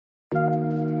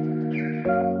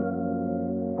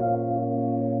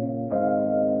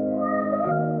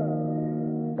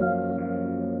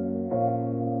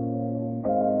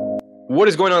What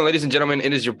is going on, ladies and gentlemen?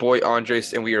 It is your boy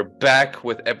Andres, and we are back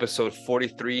with episode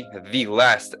 43, the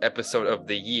last episode of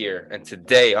the year. And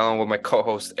today, along with my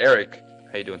co-host Eric,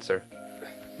 how you doing, sir?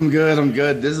 I'm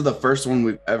good. This is the first one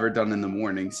we've ever done in the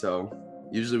morning. So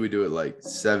usually we do it like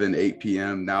 7, 8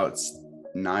 p.m. Now it's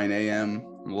 9 a.m.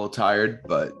 I'm a little tired,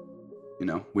 but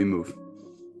we move.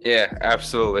 Yeah,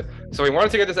 absolutely. So we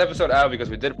wanted to get this episode out because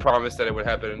we did promise that it would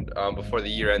happen before the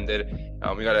year ended.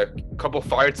 We got a couple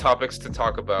fire topics to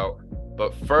talk about.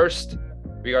 But first,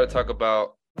 we got to talk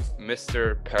about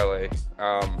Mr. Pele.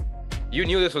 You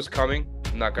knew this was coming,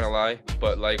 I'm not going to lie.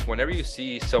 But, whenever you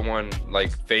see someone,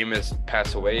 famous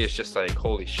pass away, it's just like,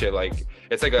 holy shit.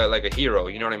 It's like a hero,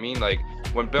 you know what I mean?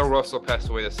 When Bill Russell passed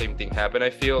away, the same thing happened, I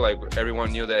feel.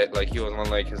 Everyone knew that, he was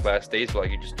on, his last days, but,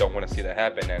 you just don't want to see that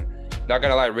happen. And not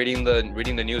going to lie, reading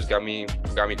the news got me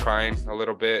crying a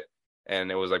little bit.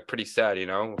 And it was pretty sad,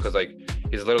 because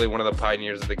he's literally one of the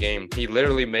pioneers of the game. He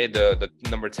literally made the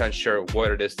number 10 shirt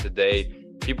what it is today.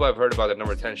 People have heard about the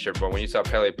number 10 shirt, but when you saw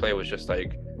Pele play, it was just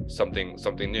something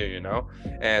new,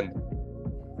 And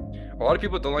a lot of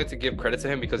people don't like to give credit to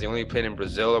him because he only played in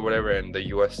Brazil or whatever and the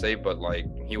USA, but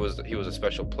he was a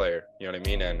special player, you know what I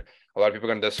mean? And a lot of people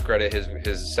are gonna discredit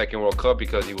his second World Cup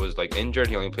because he was injured.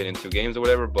 He only played in 2 games or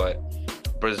whatever, but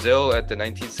Brazil at the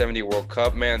 1970 World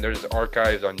Cup, man, there's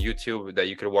archives on YouTube that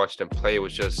you could watch them play. It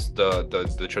was just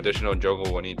the traditional jogo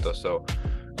bonito. So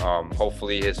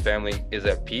hopefully his family is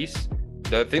at peace.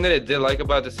 The thing that I did like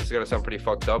about this is going to sound pretty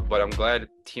fucked up, but I'm glad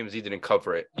TMZ didn't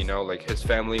cover it. His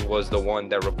family was the one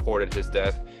that reported his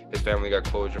death. His family got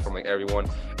closure from everyone.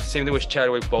 Same thing with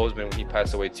Chadwick Boseman when he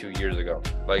passed away 2 years ago.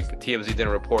 TMZ didn't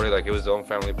report it. It was his own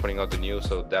family putting out the news.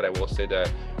 So that I will say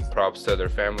that props to their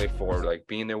family for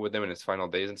being there with him in his final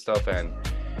days and stuff. And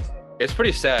it's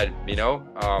pretty sad,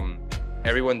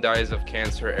 everyone dies of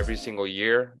cancer every single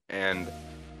year. And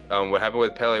what happened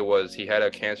with Pele was he had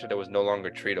a cancer that was no longer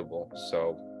treatable.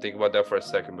 So think about that for a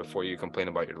second before you complain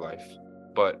about your life.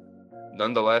 But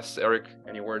nonetheless, Eric,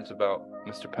 any words about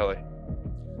Mr. Pele?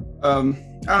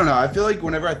 I don't know. I feel like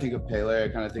whenever I think of Pele, I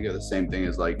kind of think of the same thing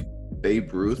as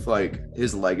Babe Ruth.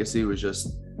 His legacy was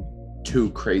just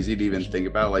too crazy to even think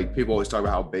about. People always talk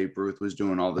about how Babe Ruth was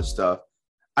doing all this stuff.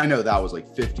 I know that was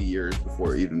 50 years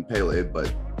before even Pele,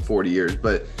 but 40 years.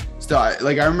 But still, I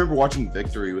remember watching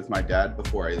Victory with my dad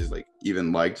before I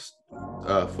even liked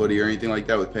footy or anything like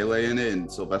that with Pele in it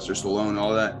and Sylvester Stallone and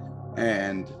all that.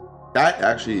 And that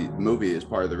actually movie is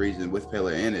part of the reason with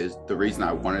Pele in it is the reason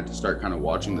I wanted to start kind of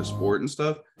watching the sport and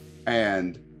stuff.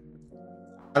 And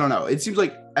I don't know. It seems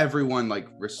like everyone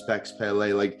respects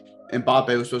Pele.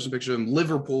 Mbappe was posting pictures of him.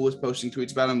 Liverpool was posting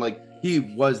tweets about him. He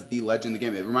was the legend of the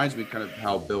game. It reminds me kind of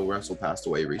how Bill Russell passed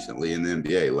away recently in the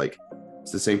NBA.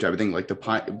 It's the same type of thing. The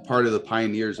part of the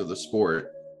pioneers of the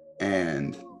sport,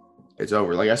 and it's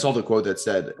over. I saw the quote that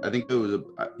said, I think it was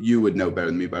you would know better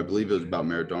than me, but I believe it was about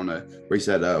Maradona, where he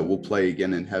said, "We'll play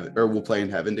again in heaven, or we'll play in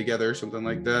heaven together," or something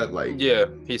like that. Yeah,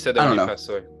 he said that when he passed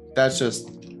away. That's just,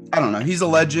 I don't know. He's a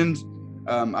legend.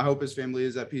 I hope his family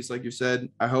is at peace, like you said.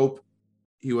 I hope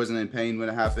he wasn't in pain when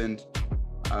it happened.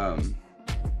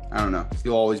 I don't know.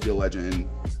 He'll always be a legend, and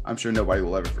I'm sure nobody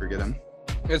will ever forget him.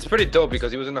 It's pretty dope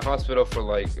because he was in the hospital for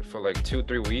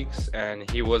 2-3 weeks, and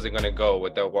he wasn't gonna go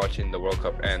without watching the World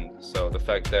Cup end. So the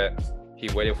fact that he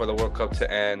waited for the World Cup to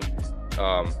end,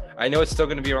 I know it's still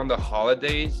gonna be around the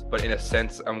holidays, but in a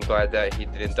sense, I'm glad that he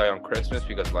didn't die on Christmas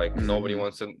because nobody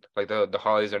wants to the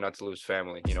holidays are not to lose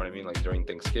family. You know what I mean? During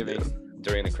Thanksgiving. Yeah.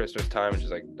 During the Christmas time, which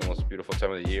is the most beautiful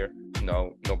time of the year.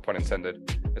 No pun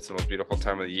intended. It's the most beautiful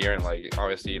time of the year, and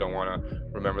obviously you don't want to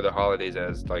remember the holidays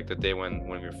as the day when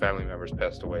your family members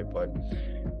passed away. But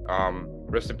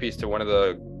rest in peace to one of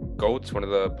the GOATs, one of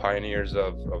the pioneers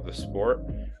of the sport.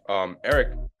 Eric,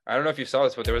 I don't know if you saw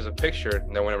this, but there was a picture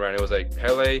that went around. It was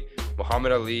Pele,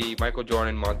 Muhammad Ali, Michael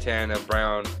Jordan, Montana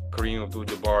Brown, Kareem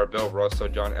Abdul-Jabbar, Bill Russell,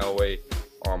 John Elway,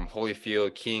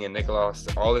 Holyfield, King, and Nicholas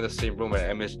all in the same room at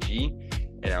MSG.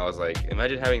 And I was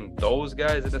imagine having those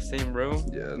guys in the same room.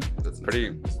 Yeah, that's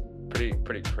pretty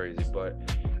crazy. But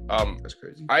that's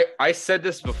crazy. I said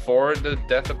this before the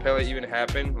death of Pele even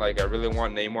happened. I really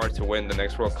want Neymar to win the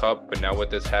next World Cup, but now with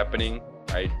this happening,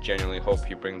 I genuinely hope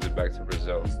he brings it back to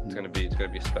Brazil. It's gonna be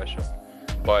special.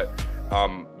 But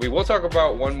we will talk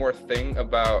about one more thing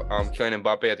about Kylian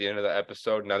Mbappe at the end of the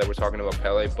episode. Now that we're talking about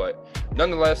Pele, but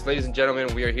nonetheless, ladies and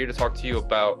gentlemen, we are here to talk to you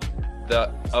about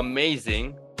the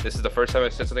amazing. This is the first time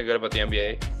I've said something good about the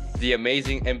NBA, the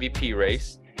amazing MVP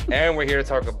race. And we're here to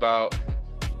talk about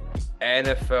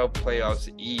NFL playoffs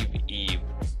eve.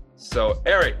 So,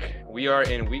 Eric, we are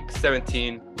in week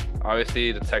 17.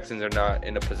 Obviously, the Texans are not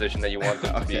in a position that you want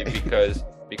them to be because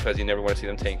you never want to see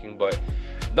them tanking. But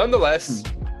Nonetheless,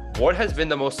 what has been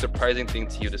the most surprising thing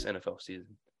to you this NFL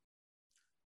season?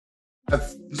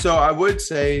 So I would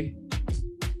say,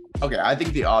 okay, I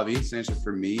think the obvious answer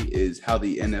for me is how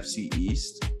the NFC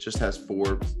East just has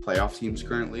 4 playoff teams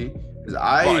currently. Because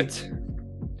I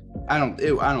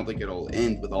don't think it'll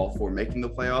end with all 4 making the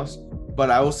playoffs. But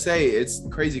I will say it's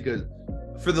crazy because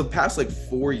for the past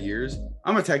 4 years,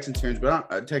 I'm a Texans fan,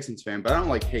 but I don't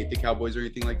like hate the Cowboys or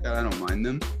anything like that. I don't mind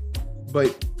them.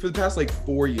 But for the past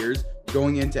 4 years,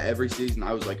 going into every season,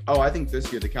 I was like, oh, I think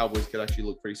this year the Cowboys could actually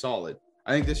look pretty solid.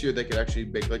 I think this year they could actually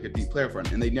make a deep playoff run,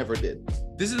 and they never did.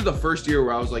 This is the first year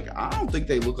where I was like, I don't think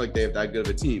they look like they have that good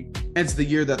of a team. And it's the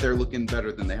year that they're looking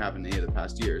better than they have in any of the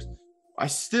past years. I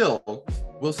still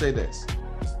will say this.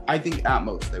 I think at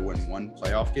most they win 1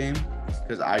 playoff game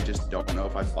because I just don't know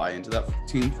if I buy into that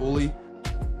team fully.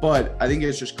 But I think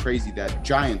it's just crazy that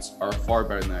Giants are far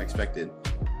better than I expected.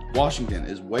 Washington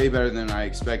is way better than I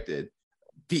expected.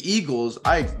 The Eagles,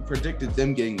 I predicted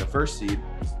them getting the 1st seed,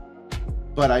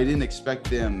 but I didn't expect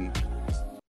the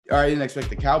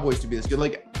Cowboys to be this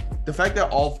good. The fact that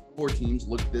all 4 teams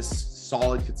look this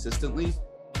solid consistently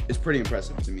is pretty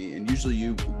impressive to me. And usually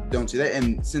you don't see that.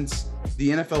 And since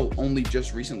the NFL only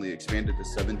just recently expanded to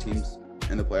 7 teams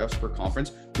in the playoffs per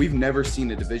conference, we've never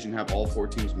seen a division have all 4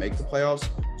 teams make the playoffs.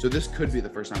 So this could be the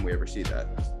first time we ever see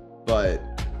that. But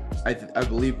I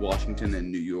believe Washington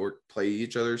and New York play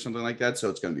each other or something like that. So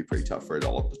it's going to be pretty tough for it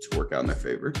all to work out in their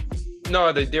favor.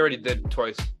 No, they already did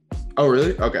twice. Oh,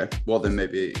 really? Okay. Well, then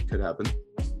maybe it could happen.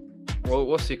 Well,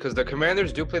 we'll see, because the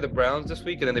Commanders do play the Browns this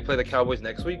week, and then they play the Cowboys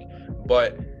next week.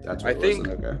 But that's what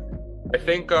okay. I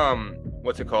think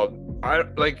what's it called?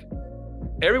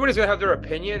 Everybody's gonna have their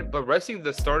opinion, but resting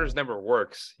the starters never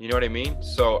works. You know what I mean?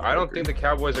 So I don't think the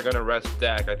Cowboys are gonna rest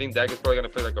Dak. I think Dak is probably gonna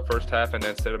play a first half and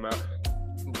then sit him out.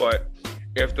 But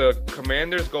if the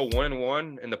Commanders go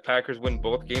 1-1 and the Packers win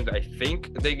both games, I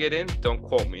think they get in. Don't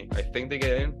quote me. I think they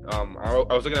get in. I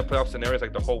was looking at playoff scenarios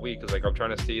the whole week because I'm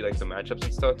trying to see the matchups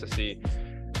and stuff to see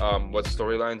what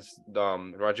storylines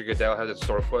Roger Goodell has in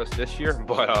store for us this year.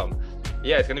 But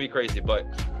yeah, it's gonna be crazy. But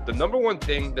the number one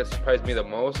thing that surprised me the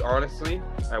most, honestly,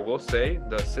 I will say,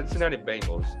 the Cincinnati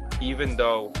Bengals. Even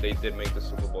though they did make the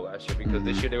Super Bowl last year, because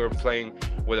this year they were playing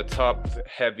with a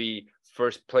top-heavy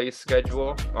first place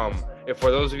schedule. If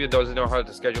for those of you that doesn't know how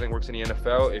the scheduling works in the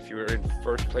NFL, if you're in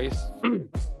first place,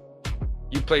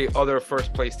 you play other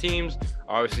first place teams.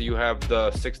 Obviously, you have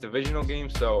the 6 divisional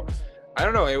games. So I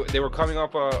don't know. They were coming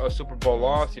off a Super Bowl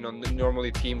loss.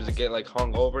 Normally teams get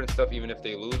hung over and stuff, even if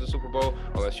they lose the Super Bowl,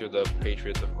 unless you're the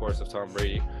Patriots, of course, of Tom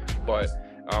Brady. But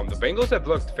the Bengals have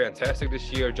looked fantastic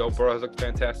this year. Joe Burrow has looked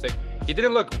fantastic. He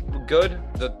didn't look good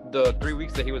the 3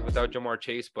 weeks that he was without Jamar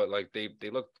Chase, but they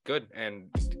looked good. And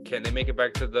can they make it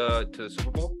back to the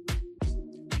Super Bowl?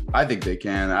 I think they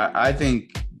can. I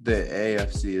think the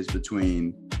AFC is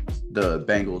between the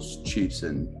Bengals, Chiefs,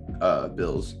 and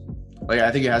Bills.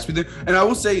 I think it has to be there. And I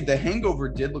will say the hangover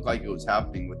did look like it was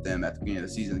happening with them at the beginning of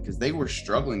the season because they were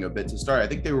struggling a bit to start. I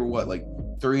think they were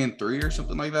 3-3 or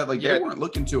something like that. They weren't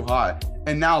looking too hot.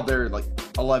 And now they're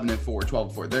 11-4,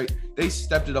 12-4. They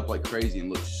stepped it up like crazy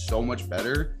and looked so much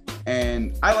better.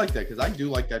 And I like that because I do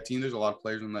like that team. There's a lot of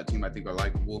players on that team I think are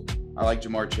likable. I like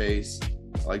Jamar Chase.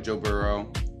 I like Joe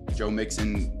Burrow. Joe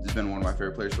Mixon has been one of my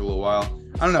favorite players for a little while.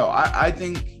 I don't know. I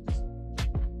think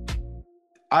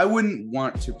I wouldn't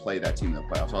want to play that team in the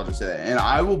playoffs. I'll just say that. And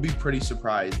I will be pretty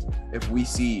surprised if we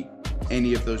see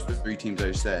any of those 3 teams I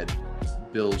just said,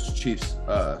 Bills, Chiefs,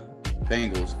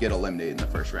 Bengals, get eliminated in the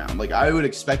first round. I would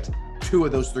expect 2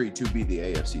 of those 3 to be the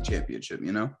AFC Championship,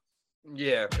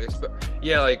 Yeah.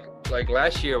 Like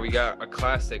last year we got a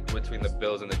classic between the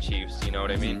Bills and the Chiefs, you know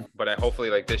what I mean? But hopefully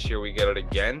this year we get it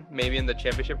again, maybe in the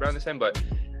championship round this time. But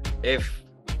if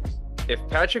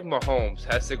Patrick Mahomes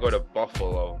has to go to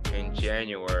Buffalo in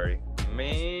January,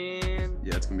 man.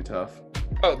 Yeah, it's gonna be tough.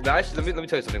 Oh, let me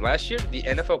tell you something. Last year, the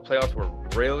NFL playoffs were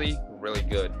really, really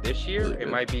good. This year, really good. It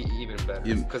might be even better.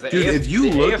 Because the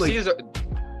AFC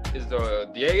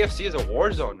is a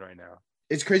war zone right now.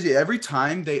 It's crazy. Every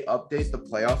time they update the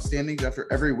playoff standings after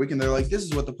every week, and they're like, "This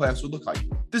is what the playoffs would look like.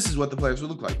 This is what the playoffs would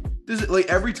look like." This is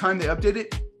every time they update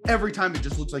it. Every time it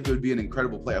just looks like it would be an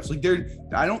incredible playoffs.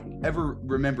 I don't ever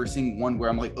remember seeing one where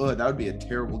I'm like, oh, that would be a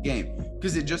terrible game.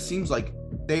 Because it just seems like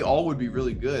they all would be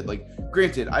really good.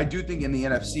 Granted, I do think in the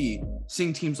NFC,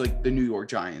 seeing teams like the New York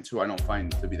Giants, who I don't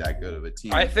find to be that good of a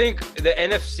team. I think the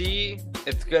NFC,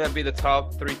 it's going to be the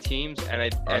top 3 teams.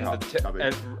 I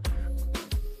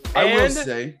will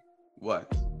say, what?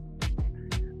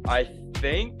 I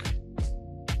think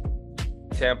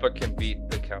Tampa can beat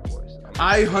the Cowboys.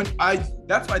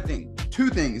 That's my thing. 2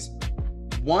 things.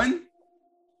 One,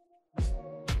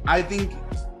 I think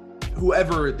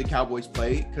whoever the Cowboys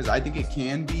play, because I think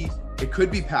it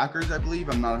could be Packers, I believe.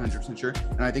 I'm not 100% sure.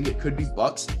 And I think it could be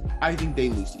Bucks. I think they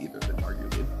lose to either of them,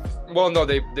 arguably. Well, no,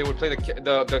 they would play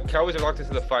the Cowboys are locked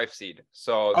into the 5 seed.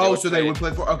 So they would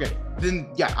play for. Okay, then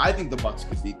yeah, I think the Bucks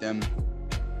could beat them.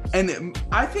 And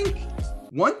I think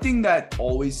one thing that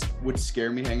always would scare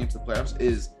me heading into the playoffs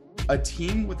is a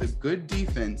team with a good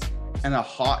defense and a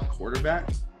hot quarterback.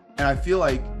 And I feel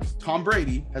like Tom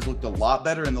Brady has looked a lot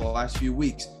better in the last few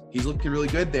weeks. He's looking really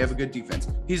good. They have a good defense.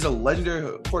 He's a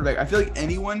legendary quarterback. I feel like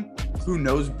anyone who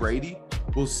knows Brady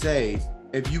will say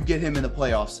if you get him in the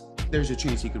playoffs, there's a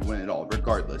chance he could win it all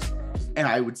regardless. And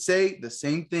I would say the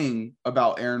same thing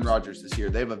about Aaron Rodgers this year.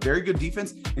 They have a very good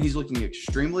defense, and he's looking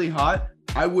extremely hot.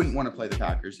 I wouldn't want to play the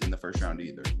Packers in the first round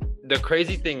either. The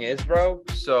crazy thing is, bro,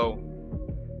 so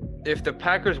if the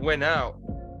Packers win out,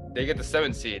 they get the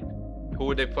 7th seed. Who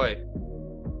would they play?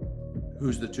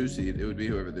 Who's the 2 seed? It would be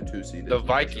whoever the 2 seed is. The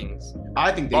Vikings.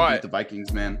 I think they beat the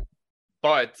Vikings, man.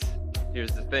 But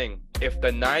here's the thing. If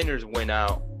the Niners win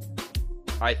out,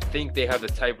 I think they have the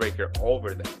tiebreaker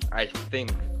over them. I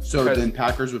think. So then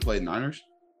Packers would play the Niners?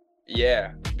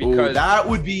 Yeah. Because that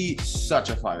would be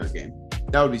such a fire game.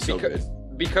 That would be so good.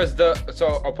 Because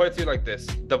so I'll put it to you like this.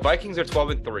 The Vikings are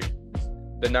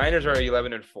 12-3. The Niners are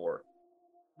 11-4.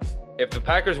 If the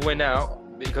Packers win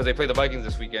out, because they play the Vikings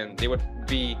this weekend, they would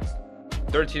be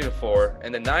 13-4,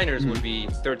 and the Niners would be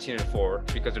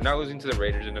 13-4 because they're not losing to the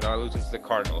Raiders and they're not losing to the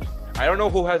Cardinals. I don't know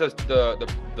who has the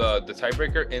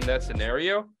tiebreaker in that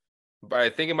scenario, but I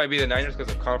think it might be the Niners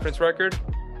because of conference record.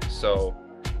 So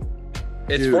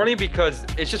it's funny because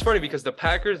the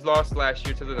Packers lost last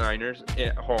year to the Niners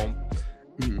at home,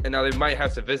 and now they might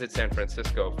have to visit San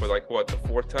Francisco for the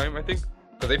 4th time, I think,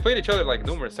 because they played each other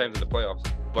numerous times in the playoffs.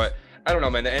 But I don't know,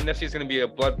 man. The NFC is going to be a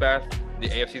bloodbath. The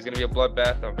AFC is going to be a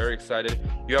bloodbath. I'm very excited.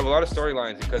 You have a lot of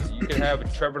storylines because you can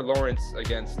have Trevor Lawrence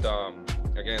against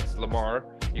Lamar.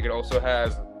 You can also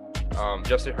have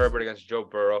Justin Herbert against Joe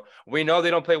Burrow. We know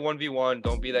they don't play 1v1.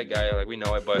 Don't be that guy. We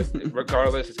know it. But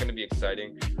regardless, it's going to be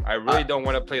exciting. I really don't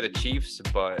want to play the Chiefs,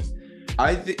 but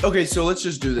I think okay. So let's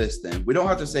just do this then. We don't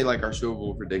have to say our Super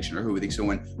Bowl prediction or who we think will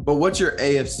win. But what's your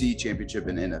AFC Championship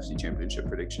and NFC Championship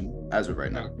prediction as of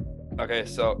right now? Okay,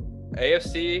 so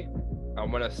AFC,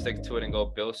 I'm gonna stick to it and go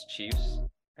Bills Chiefs,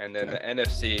 and then the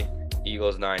NFC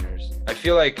Eagles Niners. I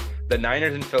feel like the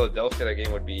Niners in Philadelphia, that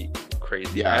game would be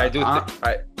crazy. Yeah,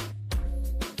 and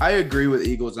I agree with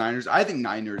Eagles Niners. I think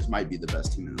Niners might be the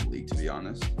best team in the league, to be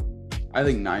honest. I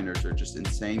think Niners are just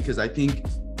insane because I think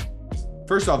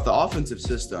first off, the offensive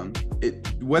system,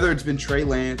 whether it's been Trey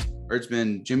Lance or it's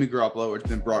been Jimmy Garoppolo or it's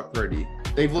been Brock Purdy,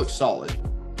 they've looked solid.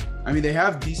 I mean, they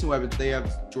have decent weapons. They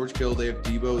have George Kittle, they have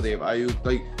Debo, they have Ayuk.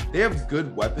 They have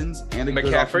good weapons and a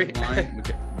McCaffrey. Good offensive line.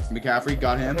 McCaffrey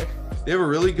got him. They have a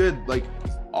really good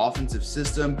offensive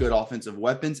system, good offensive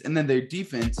weapons, and then their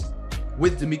defense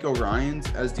with DeMeco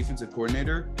Ryans as defensive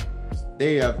coordinator,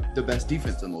 they have the best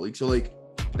defense in the league. So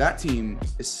that team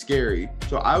is scary.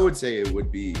 So I would say it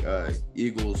would be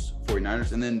Eagles,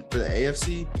 49ers, and then for the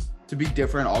AFC to be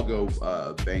different, I'll go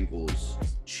Bengals,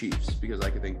 Chiefs because I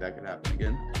could think that could happen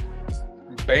again.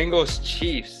 Bengals,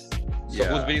 Chiefs. So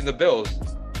who's beating the Bills?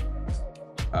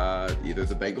 Either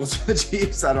the Bengals or the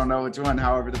Chiefs. I don't know which one.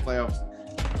 However, the playoff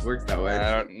works that way.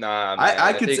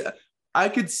 I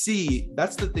could see.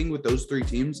 That's the thing with those 3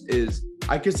 teams is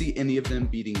I could see any of them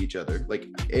beating each other.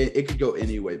 It could go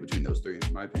any way between those 3,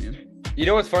 in my opinion. You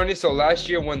know what's funny? So last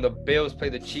year when the Bills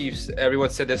played the Chiefs, everyone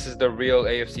said this is the real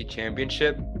AFC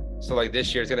Championship. So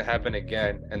this year it's gonna happen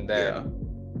again, and then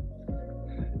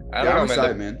I don't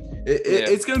know, man.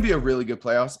 It's going to be a really good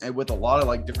playoffs and with a lot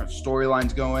of different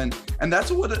storylines going. And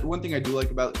that's one thing I do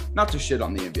like about, not to shit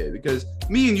on the NBA, because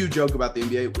me and you joke about the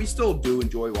NBA. We still do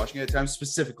enjoy watching it at times,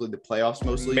 specifically the playoffs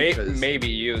mostly. Maybe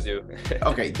you do.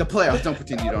 Okay, the playoffs. Don't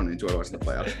pretend you don't enjoy watching the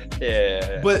playoffs.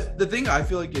 Yeah. But the thing I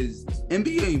feel like is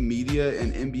NBA media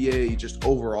and NBA just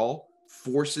overall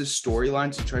forces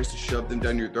storylines and tries to shove them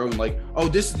down your throat and oh,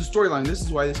 this is the storyline. This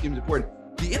is why this game is important.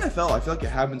 The NFL, I feel like it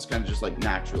happens kind of just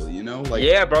naturally,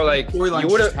 yeah, bro.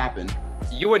 Storylines just happen.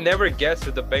 You would never guess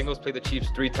that the Bengals played the Chiefs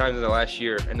 3 times in the last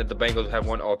year, and that the Bengals have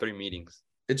won all 3 meetings.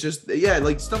 It's just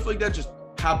stuff like that just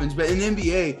happens. But in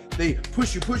NBA, they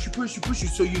push you,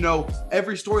 so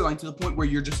every storyline to the point where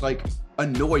you're just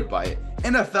annoyed by it.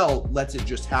 NFL lets it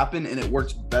just happen, and it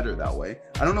works better that way.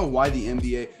 I don't know why the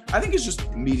NBA. I think it's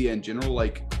just media in general.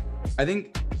 I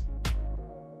think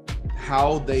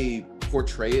how they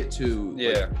portray it to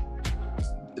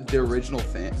the original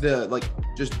fan, the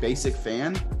just basic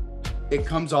fan, it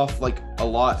comes off a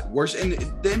lot worse, and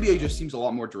the NBA just seems a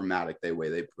lot more dramatic the way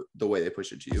they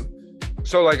push it to you.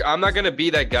 So like I'm not gonna be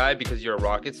that guy because you're a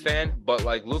Rockets fan, but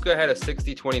like Luka had a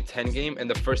 60-20-10 game, and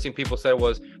the first thing people said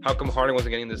was, "How come Harden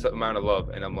wasn't getting this amount of love?"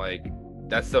 And I'm like,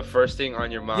 that's the first thing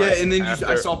on your mind. Yeah, and then after...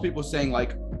 I saw people saying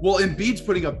like, "Well, Embiid's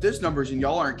putting up this numbers and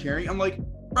y'all aren't caring." I'm like,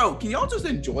 bro, can y'all just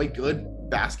enjoy good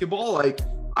basketball? Like,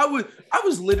 I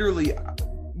was literally.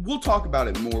 We'll talk about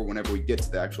it more whenever we get to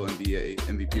the actual NBA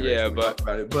MVP race. Yeah, but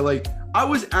about it. But like, I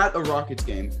was at a Rockets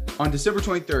game on December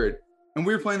 23rd, and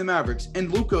we were playing the Mavericks,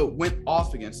 and Luka went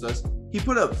off against us. He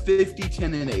put up 50,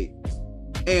 10, and 8,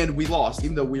 and we lost,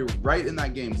 even though we were right in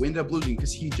that game. We ended up losing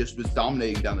because he just was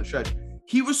dominating down the stretch.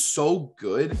 He was so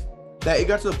good that it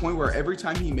got to the point where every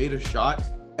time he made a shot,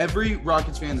 every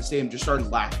Rockets fan in the stadium just started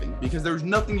laughing because there was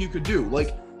nothing you could do.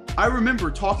 Like, I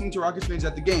remember talking to Rockets fans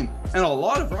at the game, and a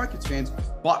lot of Rockets fans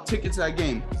bought tickets to that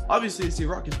game, obviously to see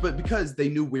Rockets, but because they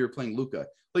knew we were playing Luka.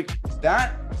 Like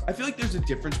that, I feel like there's a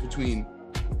difference between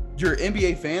your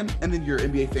NBA fan and then your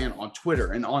NBA fan on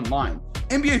Twitter and online.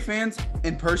 NBA fans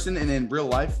in person and in real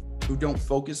life who don't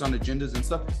focus on agendas and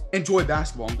stuff enjoy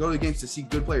basketball and go to the games to see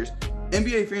good players.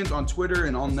 NBA fans on Twitter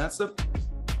and on that stuff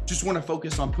just want to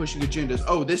focus on pushing agendas.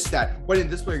 Oh, this stat. Why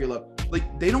didn't this player get love?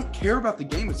 Like, they don't care about the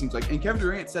game, it seems like. And Kevin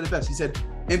Durant said it best. He said,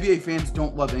 NBA fans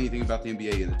don't love anything about the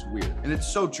NBA, and it's weird. And it's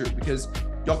so true because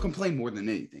y'all complain more than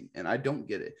anything, and I don't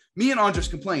get it. Me and Andres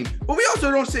complain, but we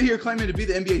also don't sit here claiming to be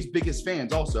the NBA's biggest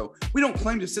fans also. We don't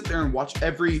claim to sit there and watch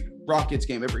every Rockets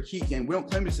game, every Heat game. We don't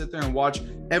claim to sit there and watch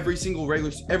every single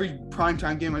every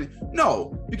primetime game.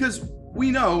 No, because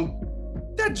we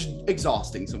know that's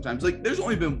exhausting sometimes. Like, there's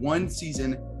only been one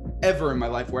season ever in my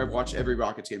life where I've watched every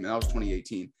Rockets game, and that was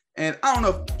 2018. And I don't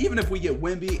know, even if we get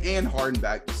Wemby and Harden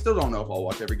back, I still don't know if I'll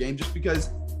watch every game just because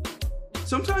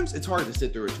sometimes it's hard to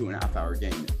sit through a 2.5 hour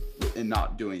game and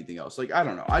not do anything else. Like, I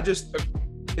don't know.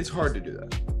 It's hard to do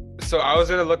that. So I was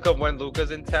going to look up when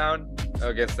Luka's in town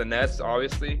against the Nets,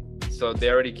 obviously. So they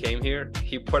already came here.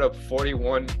 He put up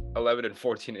 41, 11, and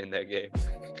 14 in that game.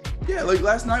 Yeah, like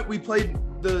last night we played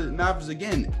the Mavs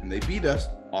again, and they beat us,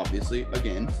 obviously,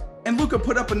 again. And Luka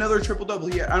put up another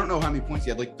triple-double. I don't know how many points he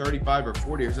had, like 35 or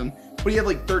 40 or something, but he had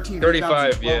like 13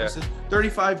 35, yeah.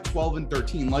 35, 12, and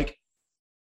 13. Like,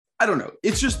 I don't know.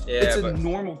 It's just, it's a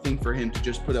normal thing for him to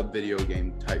just put up video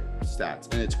game type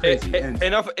stats, and it's crazy.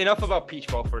 Enough about Peach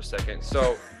Ball for a second.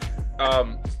 So,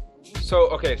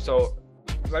 so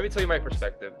let me tell you my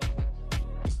perspective.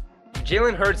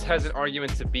 Jalen Hurts has an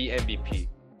argument to be MVP.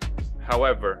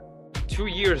 However, 2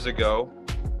 years ago,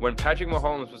 when Patrick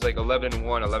Mahomes was like 11-1,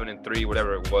 11-3,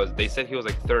 whatever it was, they said he was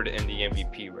like third in the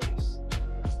MVP race.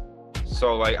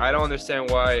 So like, I don't understand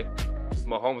why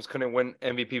Mahomes couldn't win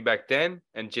MVP back then,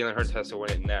 and Jalen Hurts has to win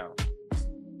it now.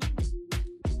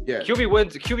 Yeah. QB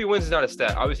wins is not a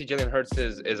stat. Obviously, Jalen Hurts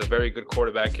is a very good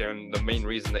quarterback, and the main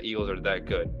reason the Eagles are that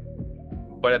good.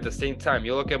 But at the same time,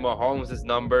 you look at Mahomes'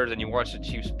 numbers and you watch the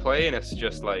Chiefs play, and it's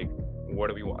just like, what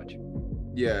are we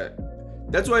watching? Yeah.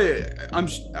 That's why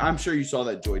I'm sure you saw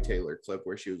that Joy Taylor clip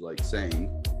where she was like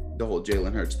saying the whole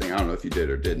Jalen Hurts thing. I don't know if you did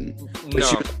or didn't. But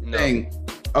she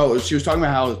was talking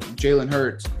about how Jalen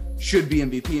Hurts should be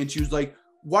MVP, and she was like,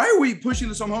 why are we pushing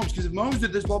this on Mahomes? Because if Mahomes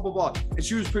did this, blah, blah, blah. And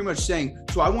she was pretty much saying,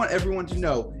 so I want everyone to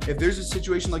know if there's a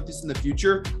situation like this in the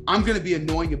future, I'm going to be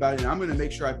annoying about it, and I'm going to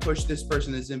make sure I push this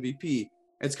person as MVP.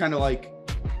 It's kind of like,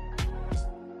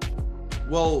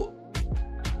 well,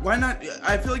 why not?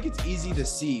 I feel like it's easy to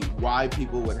see why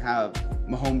people would have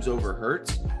Mahomes over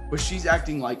Hurts, but she's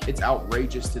acting like it's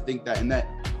outrageous to think that, and that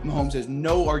Mahomes has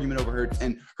no argument over Hurts,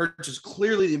 and Hurts is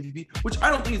clearly the MVP, which I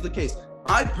don't think is the case.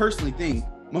 I personally think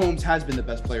Mahomes has been the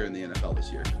best player in the NFL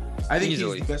this year. I think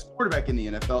Easily. He's the best quarterback in the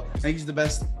NFL. I think he's the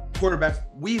best quarterback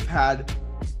we've had,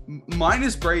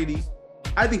 minus Brady.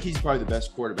 I think he's probably the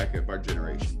best quarterback of our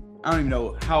generation. I don't even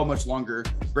know how much longer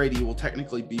Brady will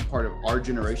technically be part of our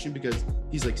generation because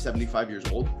he's like 75 years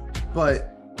old.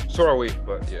 But so are we,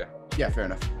 but yeah. Yeah, fair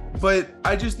enough. But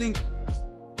I just think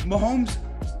Mahomes,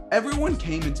 everyone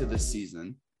came into this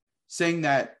season saying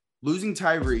that losing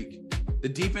Tyreek, the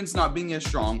defense not being as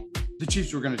strong, the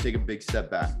Chiefs were going to take a big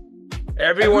step back.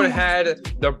 Everyone had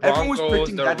the Broncos, everyone was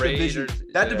predicting the that Raiders. Division.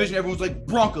 That division, everyone was like,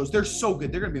 Broncos, they're so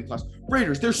good. They're going to be in the playoffs.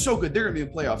 Raiders, they're so good. They're going to be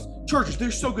in the playoffs. Chargers, they're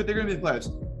so good. They're going to be in the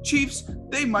playoffs. Chiefs,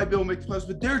 they might be able to make the playoffs,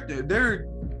 but they're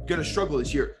going to struggle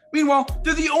this year. Meanwhile,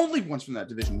 they're the only ones from that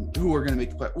division who are going to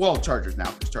make the playoffs. Well, Chargers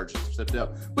now, because Chargers have stepped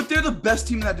up. But they're the best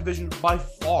team in that division by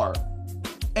far.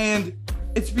 And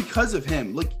it's because of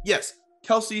him. Like, yes,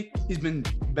 Kelsey, he's been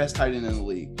best tight end in the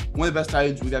league. One of the best tight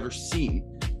ends we've ever seen.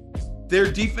 Their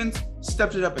defense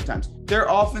stepped it up at times. Their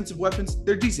offensive weapons,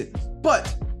 they're decent.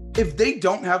 But if they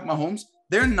don't have Mahomes,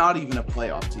 they're not even a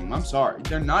playoff team. I'm sorry.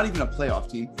 They're not even a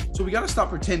playoff team. So we got to stop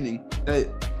pretending that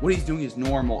what he's doing is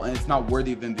normal and it's not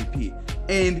worthy of MVP.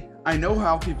 And I know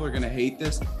how people are going to hate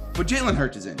this, but Jalen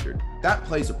Hurts is injured. That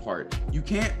plays a part. You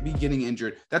can't be getting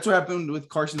injured. That's what happened with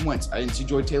Carson Wentz. I didn't see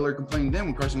Joy Taylor complaining then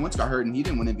when Carson Wentz got hurt and he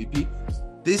didn't win MVP.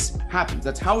 This happens.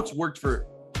 That's how it's worked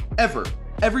forever.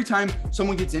 Every time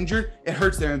someone gets injured, it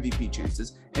hurts their MVP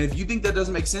chances. And if you think that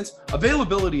doesn't make sense,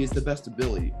 availability is the best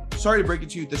ability. Sorry to break it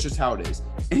to you, that's just how it is.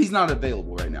 And he's not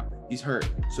available right now. He's hurt.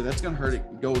 So that's going to hurt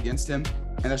it, go against him.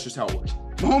 And that's just how it works.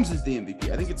 Mahomes is the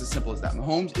MVP. I think it's as simple as that.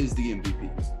 Mahomes is the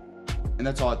MVP. And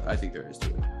that's all I think there is to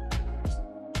it.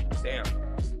 Damn.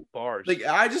 Bars. Like,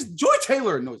 Joy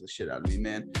Taylor annoys the shit out of me,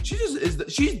 man. She just is,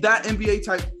 she's that NBA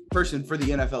type person for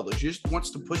the NFL, though. She just wants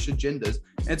to push agendas.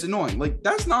 And it's annoying. Like,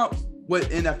 that's not what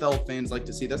NFL fans like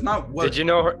to see. That's not what. Did you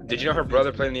know her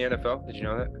brother played in the NFL? Did you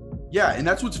know that? Yeah, and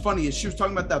that's what's funny is she was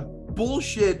talking about that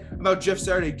bullshit about Jeff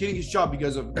Saturday getting his job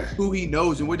because of who he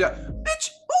knows and bitch,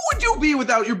 who would you be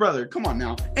without your brother? Come on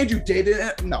now. And you dated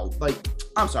it? No, like,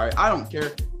 I'm sorry, I don't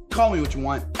care. Call me what you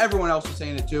want. Everyone else is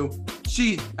saying it too.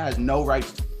 She has no right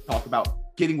to talk about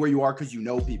getting where you are because you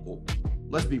know people.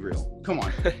 Let's be real. Come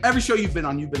on. Every show you've been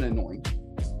on, you've been annoying.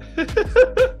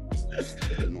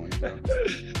 Annoying, bro.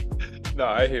 No,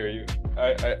 I hear you.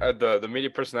 The media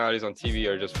personalities on TV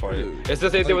are just funny. Dude, it's the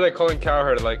same thing with like Colin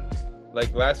Cowherd. Like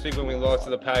last week when we lost to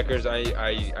the Packers,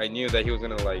 I knew that he was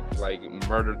gonna like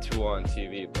murder Tua on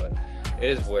TV, but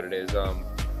it is what it is.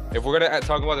 If we're gonna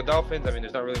talk about the Dolphins, I mean,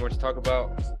 there's not really much to talk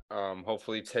about.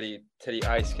 Hopefully Teddy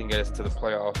Ice can get us to the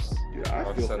playoffs. Dude,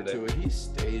 I feel Sunday. For Tua. He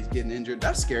stays getting injured.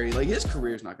 That's scary. Like, his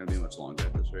career's not gonna be much longer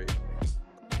at this rate.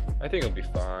 I think he'll be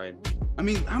fine. I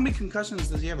mean, how many concussions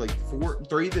does he have? Like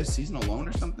 3 this season alone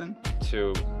or something?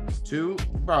 2,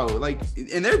 bro. Like,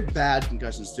 and they're bad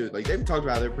concussions too. Like, they've talked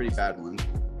about they're pretty bad ones.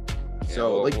 Yeah,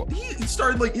 so he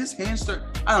started, like, his hands start.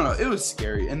 I don't know. It was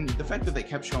scary, and the fact that they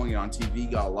kept showing it on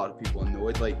TV got a lot of people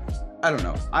annoyed. Like, I don't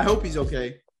know. I hope he's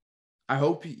okay. I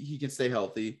hope he can stay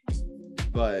healthy,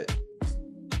 but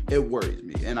it worries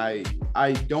me, and I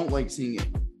don't like seeing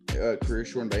a career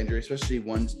shortened by injury, especially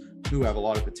ones who have a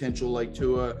lot of potential, like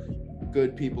Tua.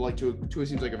 Good people like Tua. Tua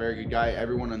seems like a very good guy.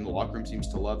 Everyone in the locker room seems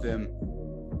to love him.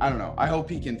 I don't know. I hope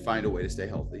he can find a way to stay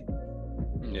healthy.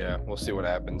 Yeah, we'll see what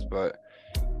happens. But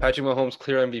Patrick Mahomes,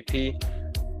 clear MVP.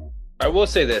 I will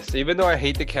say this, even though I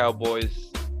hate the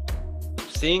Cowboys,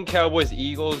 seeing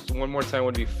Cowboys-Eagles one more time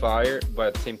would be fire. But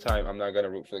at the same time, I'm not going to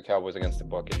root for the Cowboys against the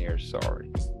Buccaneers.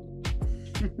 Sorry.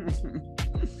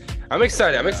 I'm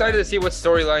excited. I'm excited to see what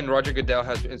storyline Roger Goodell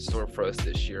has in store for us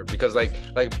this year, because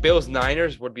like Bills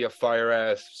Niners would be a fire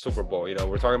ass Super Bowl. You know,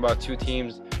 we're talking about two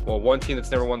teams. Well, one team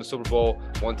that's never won the Super Bowl,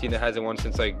 one team that hasn't won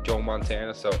since like Joe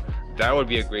Montana. So that would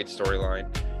be a great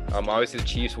storyline. Obviously the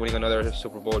Chiefs winning another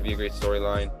Super Bowl would be a great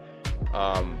storyline.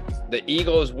 The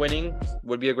Eagles winning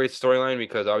would be a great storyline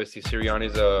because obviously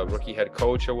Sirianni's a rookie head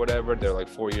coach or whatever. They're like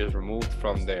 4 years removed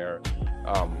from their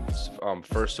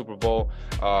first Super Bowl.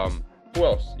 Who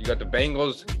else? You got the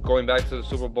Bengals going back to the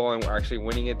Super Bowl and actually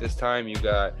winning it this time. You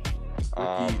got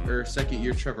second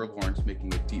year Trevor Lawrence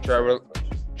making a deep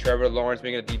Trevor Lawrence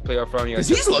making a deep playoff run. Because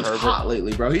he's looked hot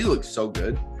lately, bro. He looks so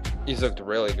good. He's looked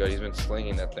really good. He's been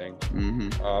slinging that thing.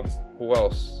 Mm-hmm. Who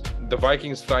else? The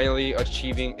Vikings finally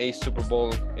achieving a Super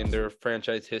Bowl in their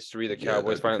franchise history. The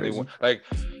Cowboys finally won. Like,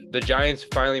 the Giants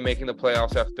finally making the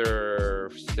playoffs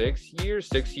after 6 years.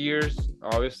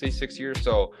 Obviously 6 years.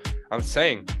 So I'm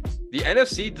saying the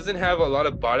NFC doesn't have a lot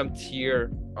of bottom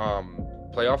tier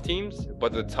playoff teams,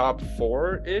 but the top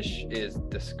 4-ish is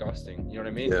disgusting. You know what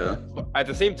I mean? Yeah. But at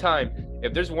the same time,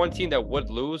 if there's one team that would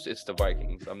lose, it's the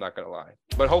Vikings. I'm not gonna lie,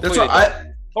 but hopefully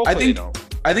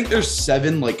I think there's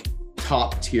 7 like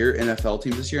top tier NFL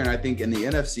teams this year, and I think in the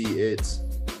NFC it's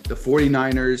the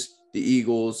 49ers, the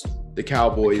Eagles, the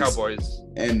Cowboys,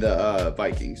 and the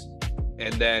Vikings.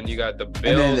 And then you got the Bills,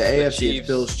 and then the AFC, Chiefs,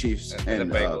 Bills, Chiefs, and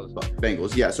the Bengals.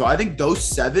 Bengals. Yeah, so I think those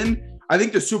 7. I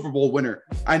think the Super Bowl winner.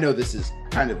 I know this is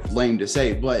kind of lame to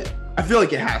say, but I feel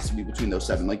like it has to be between those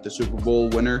 7. Like the Super Bowl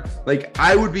winner. Like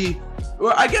I would be.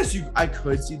 Well, I guess I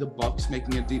could see the Bucs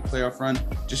making a deep playoff run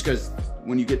just because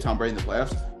when you get Tom Brady in the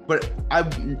playoffs. But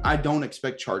I don't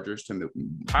expect Chargers to move.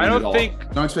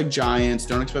 Don't expect Giants.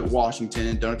 Don't expect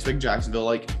Washington. Don't expect Jacksonville.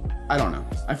 Like, I don't know.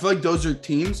 I feel like those are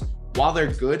teams, while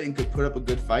they're good and could put up a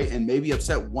good fight and maybe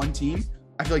upset one team,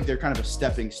 I feel like they're kind of a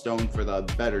stepping stone for the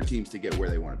better teams to get where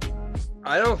they want to be.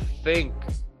 I don't think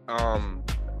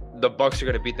the Bucs are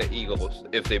going to beat the Eagles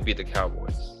if they beat the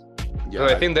Cowboys. Yeah,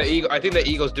 I think the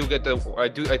Eagles do get the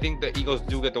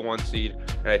 1 seed,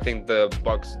 and I think the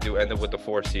Bucs do end up with the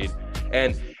 4 seed.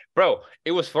 And bro,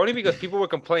 it was funny because people were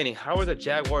complaining, how are the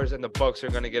Jaguars and the Bucs are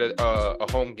going to get a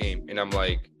home game? And I'm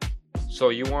like, So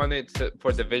you want it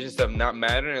for divisions to not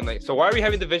matter, and like, so why are we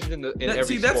having divisions in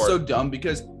every sport? That's so dumb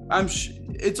because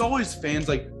it's always fans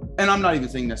like, and I'm not even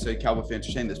saying necessarily Cowboy fans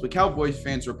are saying this, but Cowboys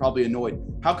fans are probably annoyed.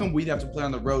 How come we'd have to play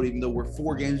on the road even though we're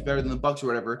 4 games better than the Bucs or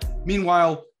whatever?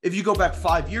 Meanwhile, if you go back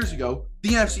 5 years ago, the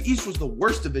NFC East was the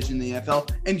worst division in the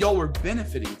NFL, and y'all were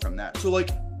benefiting from that. So like,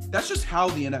 that's just how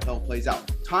the NFL plays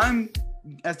out.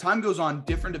 As time goes on,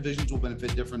 different divisions will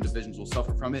benefit, different divisions will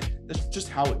suffer from it. That's just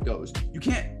how it goes. You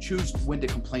can't choose when to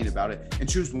complain about it and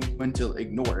choose when to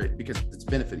ignore it because it's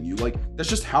benefiting you. Like, that's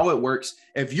just how it works.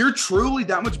 If you're truly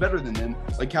that much better than them,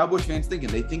 like Cowboys fans thinking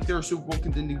they think they're a Super Bowl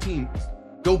contending team,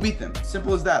 go beat them.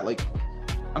 Simple as that. Like,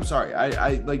 I'm sorry.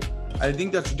 I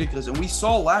think that's ridiculous. And we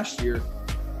saw last year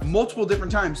multiple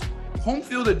different times, home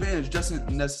field advantage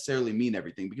doesn't necessarily mean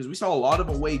everything because we saw a lot of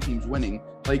away teams winning.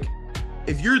 Like,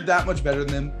 if you're that much better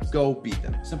than them, go beat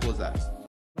them. Simple as that.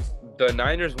 The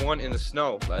Niners won in the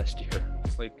snow last year.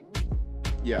 Like,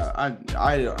 yeah, I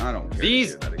don't care.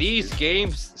 These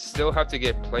games still have to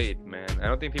get played, man. I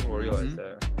don't think people realize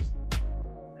that.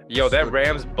 Yo, that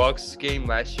Rams-Bucks game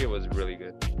last year was really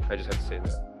good. I just have to say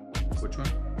that. Which one?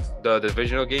 The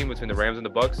divisional game between the Rams and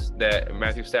the Bucks that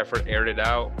Matthew Stafford aired it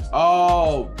out.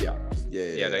 Oh, yeah.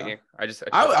 That game.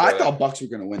 I thought Bucks were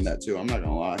gonna win that too. I'm not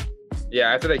gonna lie.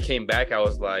 Yeah, after they came back, I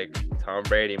was like, Tom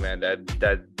Brady, man,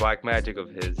 that black magic of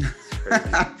his.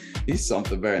 He's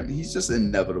something, man. He's just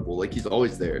inevitable. Like, he's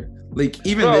always there. Like,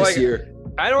 even this year.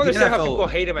 I don't understand how people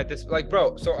hate him at this. Like,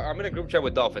 bro, so I'm in a group chat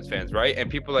with Dolphins fans, right? And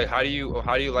people are like, how do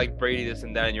you like Brady, this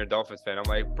and that, and you're a Dolphins fan? I'm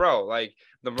like, bro, like,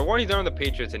 number one, he's not on the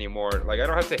Patriots anymore. Like, I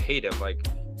don't have to hate him. Like,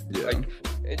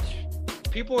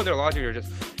 people in their logic are just.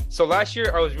 So last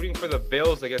year I was rooting for the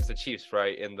Bills against the Chiefs,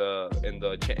 right? In the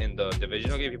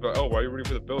divisional game, people are like, oh, why are you rooting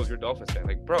for the Bills? You're a Dolphins fan.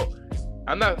 Like, bro,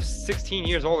 I'm not 16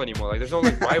 years old anymore. Like, there's no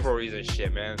like rivalries and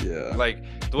shit, man. Yeah. Like,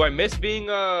 do I miss being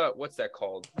what's that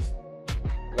called?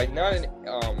 Like, not in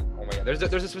oh my god. There's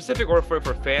a specific word for it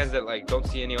for fans that like don't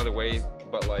see any other way,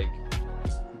 but like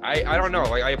I don't know.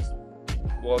 Like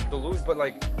but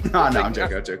like I'm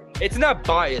joking. It's not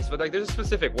biased, but like there's a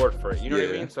specific word for it. You know what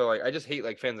I mean? So like I just hate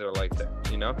like fans that are like that,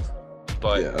 you know?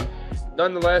 But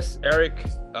nonetheless, Eric,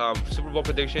 Super Bowl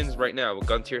predictions right now,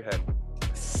 gun to your head.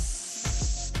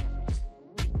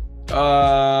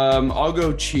 I'll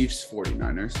go Chiefs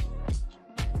 49ers.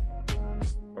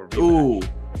 Ooh.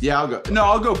 Yeah, I'll go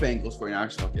Bengals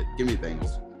 49ers. Fuck it. Give me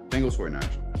Bengals. Bengals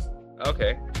 49ers.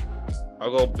 Okay. I'll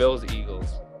go Bills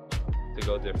Eagles to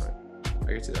go different.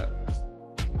 I can see that.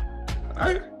 All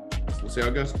right. We'll see how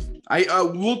it goes.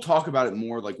 We'll talk about it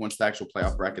more like once the actual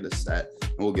playoff bracket is set,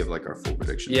 and we'll give like our full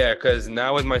prediction. Yeah, because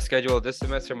now with my schedule this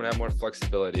semester, I'm gonna have more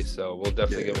flexibility, so we'll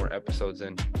definitely get more episodes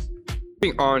in.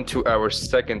 Moving on to our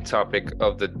second topic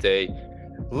of the day,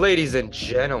 ladies and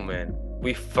gentlemen,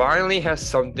 we finally have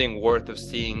something worth of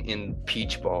seeing in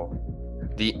Peach Ball,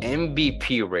 the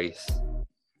MVP race.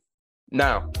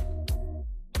 Now,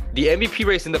 the MVP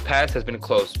race in the past has been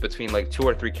close between like 2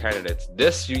 or 3 candidates.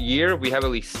 This year, we have at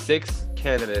least 6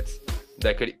 candidates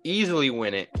that could easily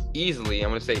win it. Easily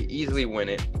win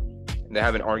it. And they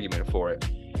have an argument for it.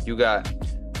 You got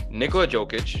Nikola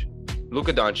Jokic,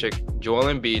 Luka Doncic, Joel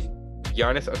Embiid,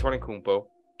 Giannis Antetokounmpo,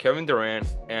 Kevin Durant,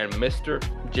 and Mr.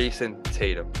 Jason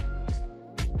Tatum.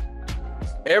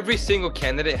 Every single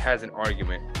candidate has an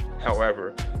argument.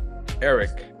 However,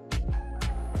 Eric,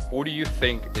 who do you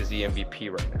think is the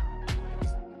MVP right now?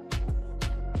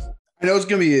 I know it's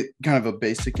going to be kind of a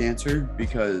basic answer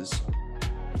because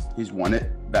he's won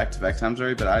it back-to-back times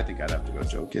already, but I think I'd have to go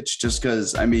Jokic just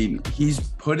because, I mean, he's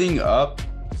putting up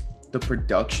the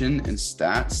production and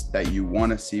stats that you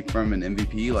want to see from an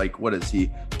MVP. Like, what is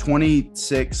he?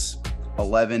 26,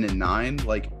 11, and 9,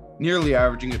 like nearly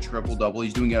averaging a triple-double.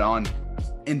 He's doing it on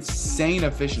insane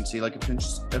efficiency, like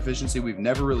efficiency we've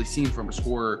never really seen from a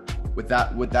scorer with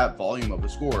that volume of a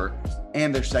scorer.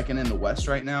 And they're second in the West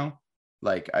right now.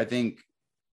 Like, I think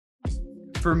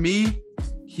for me,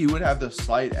 he would have the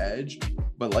slight edge,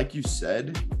 but like you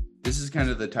said, this is kind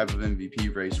of the type of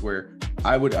MVP race where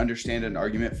I would understand an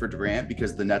argument for Durant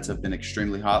because the Nets have been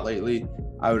extremely hot lately.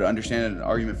 I would understand an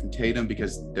argument from Tatum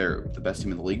because they're the best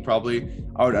team in the league probably.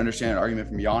 I would understand an argument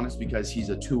from Giannis because he's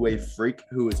a two-way freak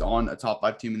who is on a top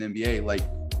 5 team in the NBA. Like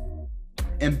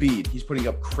Embiid, he's putting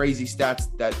up crazy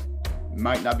stats that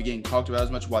might not be getting talked about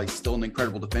as much while he's still an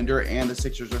incredible defender, and the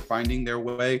Sixers are finding their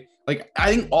way. Like,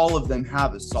 I think all of them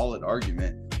have a solid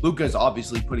argument. Luka is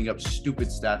obviously putting up stupid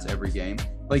stats every game.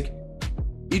 Like,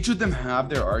 each of them have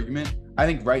their argument. I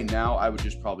think right now I would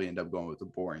just probably end up going with the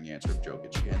boring answer of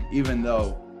Jokic again, even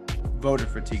though voter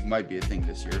fatigue might be a thing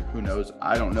this year. Who knows?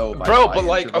 I don't know if I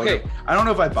don't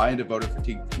know if I buy into voter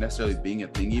fatigue necessarily being a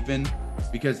thing even,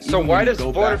 Because So why does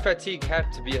voter back, fatigue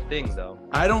have to be a thing, though?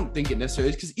 I don't think it necessarily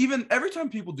is, because even every time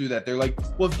people do that, they're like,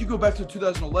 well, if you go back to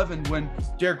 2011 when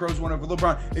Derrick Rose won over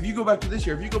LeBron, if you go back to this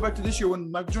year, if you go back to this year when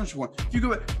Michael Jordan won, if you go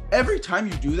back, every time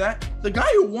you do that, the guy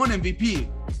who won MVP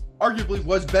arguably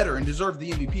was better and deserved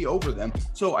the MVP over them.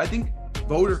 So I think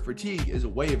voter fatigue is a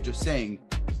way of just saying,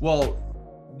 well,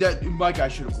 that my guy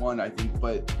should have won, I think,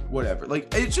 but whatever.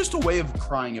 Like, it's just a way of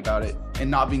crying about it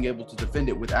and not being able to defend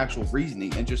it with actual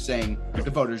reasoning and just saying the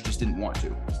voters just didn't want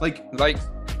to. Like,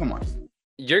 come on.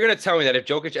 You're gonna tell me that if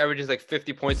Jokic averages like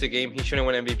 50 points a game, he shouldn't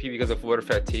win MVP because of voter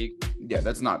fatigue? Yeah,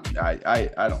 that's not. I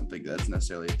don't think that's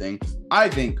necessarily a thing. I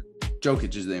think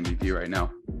Jokic is the MVP right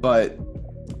now, but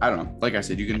I don't know. Like I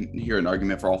said, you can hear an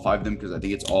argument for all five of them because I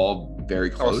think it's all very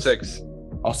close.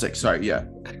 All six. Sorry, yeah,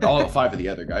 all five of the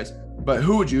other guys. But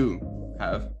who would you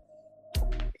have?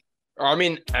 I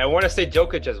mean, I want to say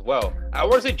Jokic as well. I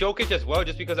want to say Jokic as well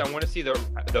just because I want to see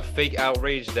the fake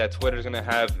outrage that Twitter's going to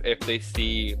have if they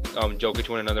see Jokic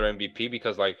win another MVP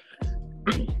because, like,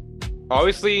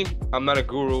 obviously, I'm not a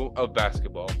guru of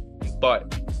basketball,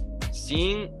 but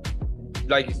seeing,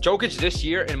 like, Jokic this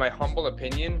year, in my humble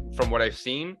opinion, from what I've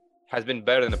seen, has been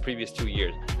better than the previous 2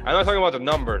 years. I'm not talking about the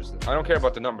numbers. I don't care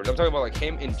about the numbers. I'm talking about, like,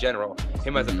 him in general.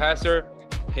 Him as a passer,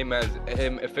 him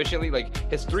efficiently, like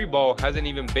his three ball hasn't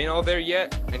even been all there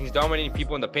yet, and he's dominating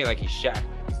people in the paint like he's Shaq.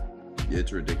 Yeah,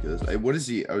 it's ridiculous. What is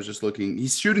he? I was just looking.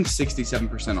 He's shooting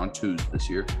 67% on twos this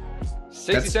year.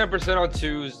 67% on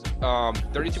twos,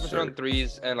 32% on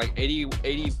threes, and like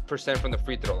 80% from the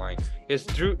free throw line. His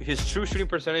true shooting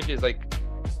percentage is like,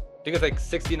 I think it's like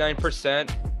 69%.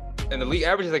 And the league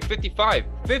average is like 55,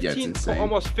 15,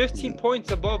 almost 15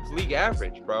 points above league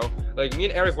average, bro. Like, me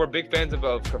and Eric, we're big fans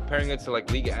of comparing it to like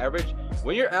league average.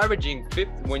 When you're averaging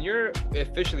when you're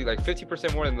officially like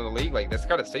 50% more than the league, like that's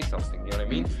gotta say something. You know what I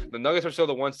mean? The Nuggets are still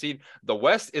the 1 seed. The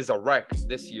West is a wreck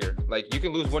this year. Like, you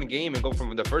can lose one game and go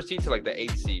from the 1st seed to like the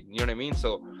 8th seed. You know what I mean?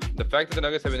 So the fact that the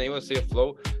Nuggets have been able to stay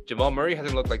afloat, Jamal Murray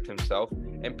hasn't looked like himself.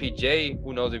 MPJ,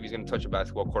 who knows if he's gonna touch a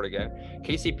basketball court again.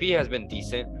 KCP has been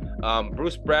decent.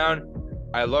 Bruce Brown,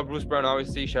 I love Bruce Brown,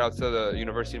 obviously. Shout out to the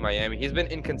University of Miami. He's been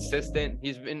inconsistent.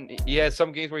 He has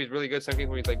some games where he's really good, some games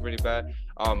where he's like really bad.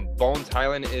 Bones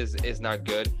Highland is not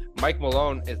good. Mike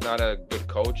Malone is not a good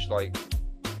coach. Like,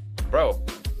 bro,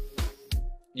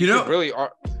 you know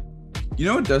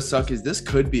what does suck is this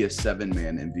could be a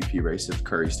 7-man MVP race if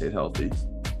Curry stayed healthy.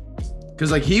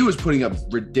 Because like he was putting up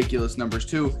ridiculous numbers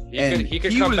too, he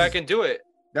could come back and do it.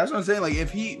 That's what I'm saying. Like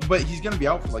but he's gonna be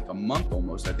out for like a month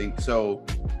almost, I think. So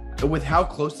with how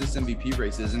close this MVP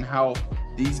race is and how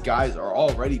these guys are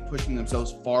already pushing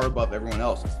themselves far above everyone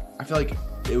else, I feel like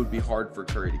it would be hard for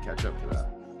Curry to catch up to that.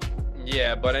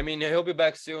 Yeah, but I mean, he'll be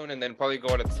back soon and then probably go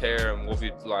on a tear and we'll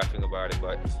be laughing about it.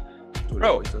 But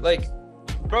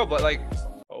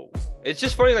it's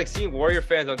just funny, like, seeing Warrior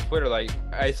fans on Twitter. Like,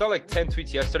 I saw like 10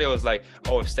 tweets yesterday. I was like,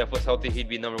 oh, if Steph was healthy, he'd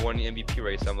be number 1 in the MVP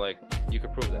race. I'm like, you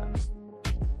could prove that.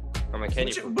 I'm like,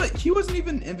 but he wasn't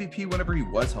even MVP whenever he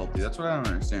was healthy. That's what I don't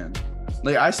understand.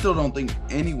 Like, I still don't think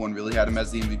anyone really had him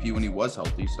as the MVP when he was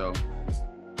healthy. So,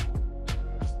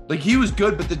 like, he was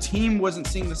good, but the team wasn't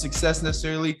seeing the success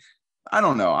necessarily. I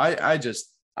don't know. I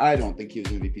don't think he was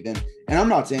MVP then. And I'm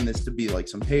not saying this to be like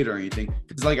some hate or anything.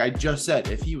 Because like I just said,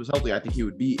 if he was healthy, I think he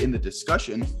would be in the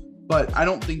discussion. But I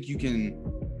don't think you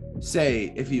can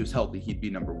say if he was healthy, he'd be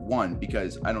number 1,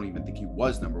 because I don't even think he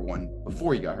was number 1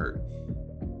 before he got hurt.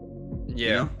 Yeah.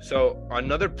 You know? So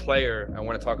another player I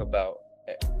want to talk about,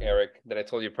 Eric, that I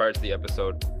told you prior to the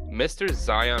episode, Mr.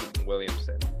 Zion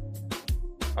Williamson.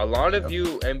 A lot of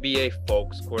you NBA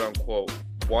folks, quote unquote,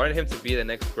 wanted him to be the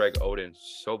next Greg Oden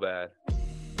so bad.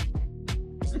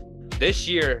 This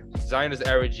year, Zion is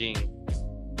averaging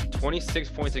 26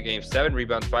 points a game, 7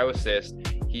 rebounds, 5 assists.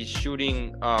 He's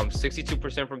shooting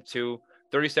 62% from 2,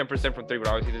 37% from 3, but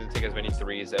obviously he doesn't take as many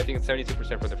threes. I think it's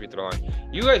 72% from the free throw line.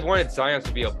 You guys wanted Zion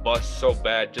to be a bust so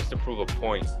bad just to prove a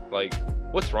point. Like,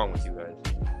 what's wrong with you guys?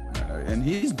 And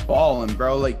he's balling,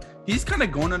 bro. Like, he's kind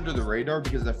of going under the radar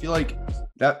because I feel like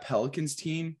that Pelicans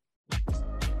team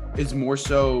is more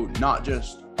so not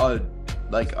just a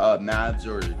Mavs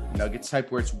or Nuggets type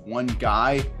where it's one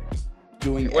guy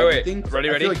doing everything. Ready?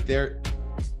 I feel like they're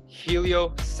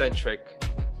heliocentric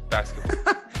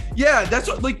basketball. Yeah, that's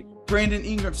what, like, Brandon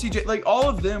Ingram, CJ, like, all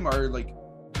of them are like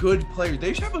good players.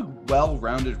 They should have a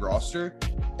well-rounded roster,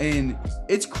 and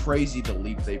it's crazy the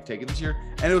leap they've taken this year.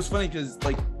 And it was funny because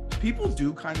like people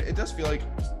do it does feel like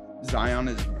Zion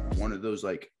is one of those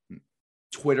like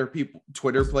Twitter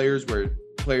players where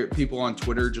people on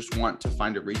Twitter just want to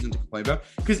find a reason to complain about.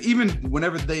 Because even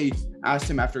whenever they asked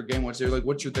him after game once, they're like,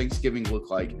 "What's your Thanksgiving look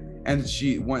like?" And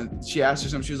when she asked her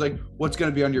something, she was like, "What's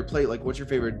gonna be on your plate? Like, what's your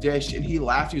favorite dish?" And he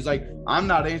laughed. He was like, "I'm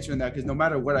not answering that because no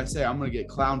matter what I say, I'm gonna get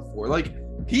clowned for." Like,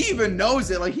 he even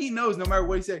knows it. Like, he knows no matter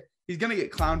what he say, he's gonna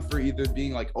get clowned for either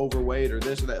being like overweight or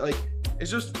this or that. Like,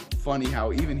 it's just funny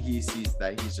how even he sees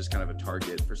that he's just kind of a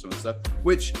target for some of the stuff.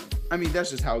 Which, I mean, that's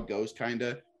just how it goes, kind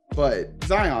of. But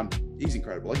Zion, he's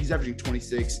incredible. Like, he's averaging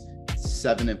 26,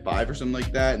 7 and 5 or something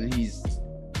like that, and he's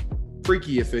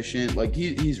freaky efficient. Like,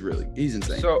 he's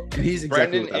insane. So and he's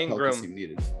exactly what that Ingram, Pelicans team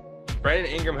needed.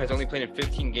 Brandon Ingram has only played in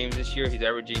 15 games this year. He's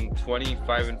averaging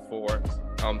 25 and 4.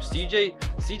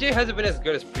 CJ hasn't been as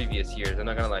good as previous years. I'm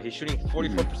not gonna lie. He's shooting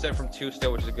 44% from 2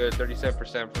 still, which is good.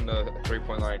 37% from the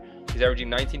 3-point line. He's averaging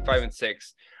 19, 5 and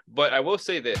 6. But I will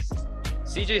say this: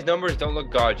 CJ's numbers don't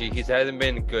look gaudy. He hasn't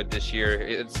been good this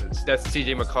year. That's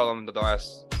CJ McCollum the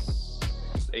last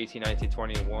 18, 19,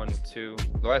 20, 1, 2.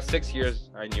 The last 6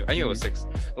 years, I knew it was 6.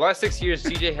 The last 6 years,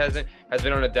 CJ has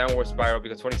been on a downward spiral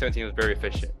because 2017 was very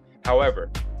efficient.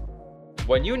 However,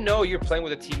 when you know you're playing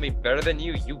with a teammate better than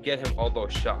you, you get him all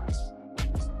those shots.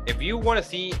 If you want to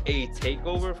see a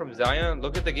takeover from Zion,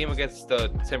 look at the game against the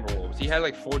Timberwolves. He had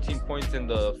like 14 points in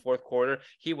the fourth quarter.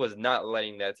 He was not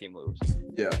letting that team lose.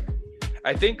 Yeah.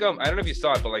 I think I don't know if you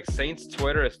saw it, but like Saints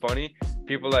Twitter is funny.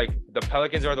 People like the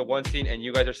Pelicans are the 1 seed, and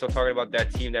you guys are still talking about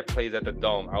that team that plays at the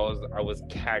Dome. I was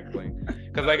cackling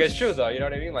because like it's true though, you know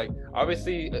what I mean? Like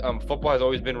obviously, football has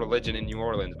always been religion in New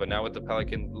Orleans, but now with the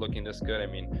Pelicans looking this good, I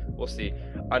mean, we'll see.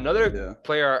 Another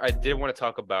player I did want to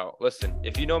talk about. Listen,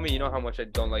 if you know me, you know how much I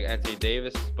don't like Anthony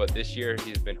Davis, but this year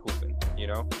he's been hooping. You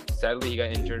know, sadly he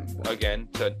got injured again,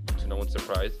 to no one's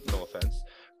surprise. No offense,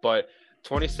 but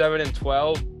 27 and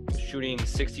 12, shooting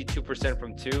 62%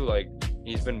 from 2. Like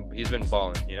he's been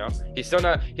balling, you know. He's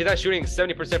not shooting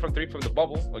 70% from 3 from the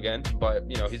bubble again, but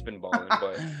you know, he's been balling.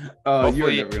 But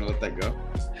you're never gonna let that go.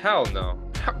 Hell no.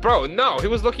 Bro, no. He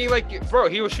was looking like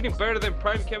he was shooting better than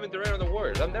prime Kevin Durant on the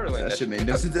Warriors. I'm never letting that shit made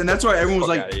no sense. And that's why everyone was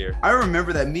like, I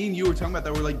remember that me and you were talking about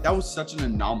that. We're like, that was such an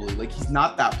anomaly. Like, he's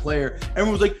not that player.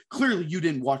 Everyone was like, clearly you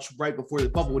didn't watch right before the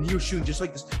bubble when he was shooting just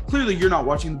like this. Clearly you're not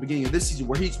watching the beginning of this season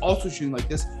where he's also shooting like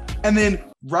this. And then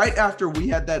right after we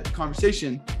had that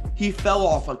conversation, he fell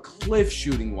off a cliff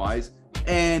shooting wise,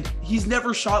 and he's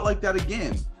never shot like that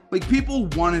again. Like, people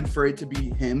wanted for it to be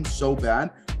him so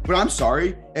bad. But I'm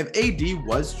sorry, if AD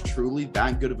was truly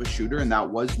that good of a shooter and that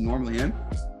was normally him,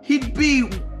 he'd be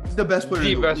the best player in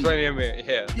the league. Best player in the league,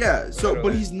 yeah. Yeah, so,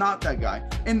 but he's not that guy.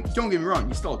 And don't get me wrong,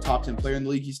 he's still a top 10 player in the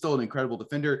league. He's still an incredible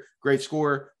defender, great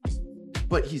scorer.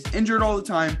 But he's injured all the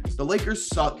time. The Lakers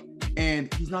suck,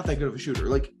 and he's not that good of a shooter.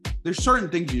 Like, there's certain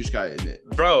things you just gotta admit.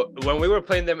 Bro, when we were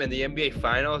playing them in the NBA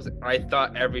Finals, I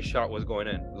thought every shot was going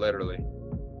in, literally.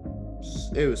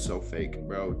 It was so fake,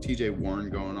 bro. TJ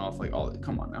Warren going off like all.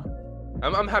 Come on now.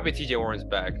 I'm happy TJ Warren's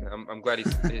back. I'm glad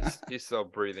he's still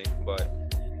breathing. But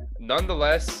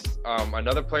nonetheless,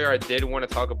 another player I did want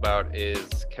to talk about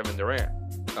is Kevin Durant.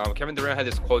 Kevin Durant had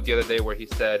this quote the other day where he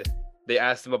said they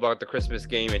asked him about the Christmas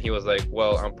game, and he was like,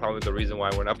 "Well, I'm probably the reason why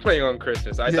we're not playing on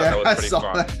Christmas." I thought that was pretty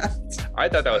fire. I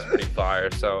thought that was pretty fire.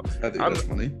 So that's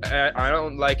funny. I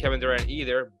don't like Kevin Durant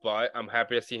either, but I'm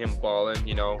happy to see him balling.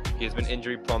 You know, he's been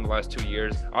injury prone the last 2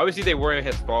 years. Obviously, they weren't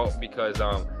his fault because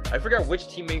I forgot which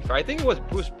teammate. I think it was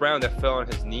Bruce Brown that fell on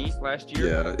his knee last year.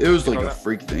 Yeah, it was like a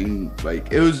freak thing.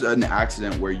 Like, it was an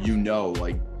accident where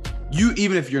like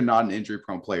even if you're not an injury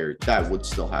prone player, that would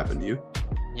still happen to you.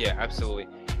 Yeah, absolutely.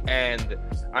 And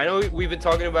I know we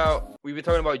talked about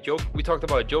Jokic. We talked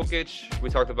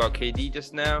about KD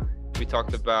just now. We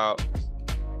talked about,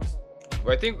 so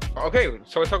let's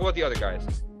talk about the other guys.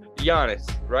 Giannis,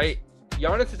 right?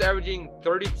 Giannis is averaging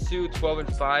 32, 12,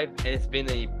 and 5, and it's been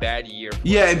a bad year.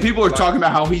 Yeah, and people are talking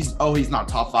about how he's not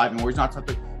top 5 anymore. He's not top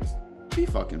 3. Be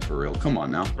fucking for real. Come on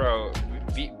now. Bro,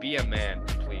 be a man,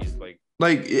 please.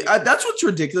 Like that's what's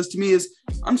ridiculous to me is,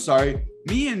 I'm sorry,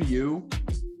 me and you,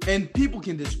 and people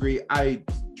can disagree. I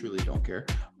truly don't care.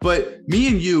 But me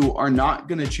and you are not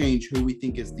going to change who we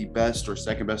think is the best or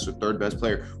second best or third best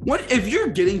player. What if you're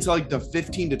getting to like the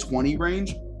 15 to 20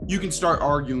 range, you can start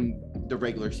arguing the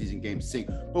regular season games.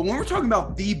 But when we're talking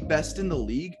about the best in the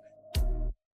league,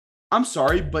 I'm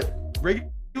sorry, but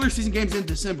regular season games in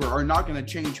December are not going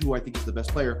to change who I think is the best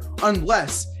player,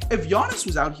 unless if Giannis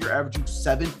was out here averaging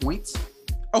 7 points,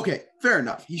 okay, fair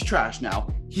enough. He's trash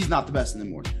now. He's not the best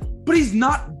anymore. But he's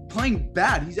not playing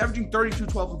bad. He's averaging 32,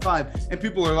 12, and 5. And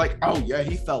people are like, oh, yeah,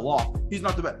 he fell off. He's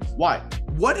not the best. Why?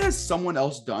 What has someone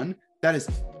else done that has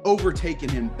overtaken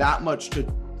him that much to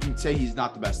say he's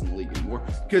not the best in the league anymore?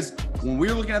 Because when we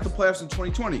were looking at the playoffs in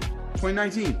 2020,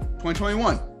 2019,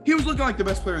 2021, he was looking like the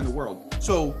best player in the world.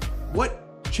 So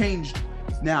what changed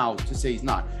now to say he's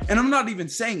not? And I'm not even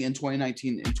saying in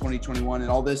 2019 and 2021 and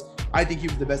all this, I think he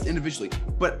was the best individually.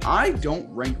 But I don't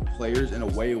rank players in a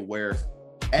way where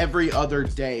every other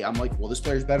day I'm like, well, this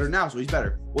player's better now, so he's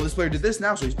better. Well, this player did this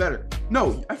now, so he's better.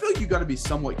 No, I feel like you got to be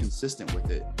somewhat consistent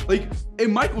with it. Like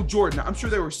in Michael Jordan, I'm sure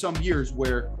there were some years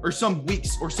where, or some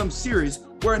weeks or some series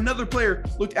where another player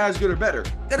looked as good or better.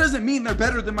 That doesn't mean they're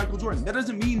better than Michael Jordan. That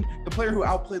doesn't mean the player who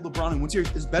outplayed LeBron in one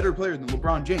series is better player than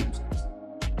LeBron James.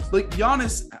 Like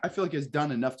Giannis, I feel like has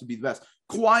done enough to be the best.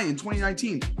 Kawhi in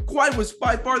 2019, Kawhi was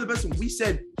by far the best, and we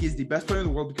said he is the best player in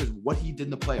the world because of what he did in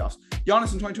the playoffs.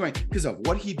 Giannis in 2020 because of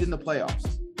what he did in the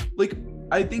playoffs. Like,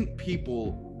 I think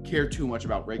people care too much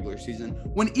about regular season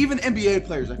when even NBA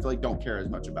players, I feel like, don't care as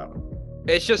much about them.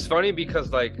 It's just funny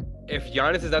because, like, if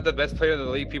Giannis is not the best player in the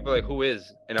league, people are like, who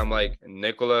is? And I'm like,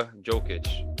 Nikola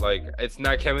Jokic. Like, it's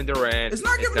not Kevin Durant. It's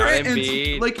not Kevin Durant.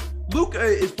 Embiid. Like, Luka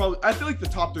is probably, I feel like the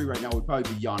top three right now would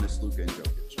probably be Giannis, Luka, and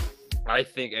Jokic. I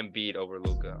think Embiid over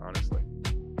Luka, honestly.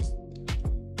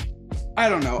 I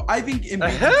don't know. I think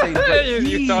Embiid.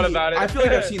 You thought about it. I feel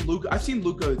like I've seen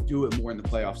Luka do it more in the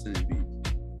playoffs than Embiid.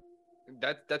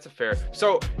 That's a fair.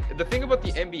 So the thing about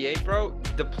the NBA, bro,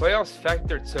 the playoffs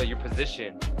factor to your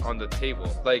position on the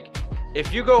table. Like,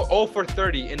 if you go 0 for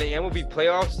 30 in the MLB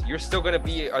playoffs, you're still gonna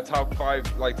be a top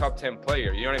 5, like top 10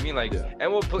 player. You know what I mean? Like, yeah.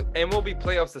 MLB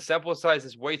playoffs, the sample size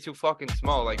is way too fucking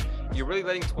small. Like, you're really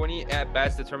letting 20 at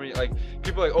bats determine. Like,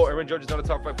 people are like, oh, Aaron Judge is not a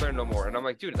top 5 player no more. And I'm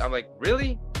like, dude,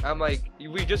 really? I'm like,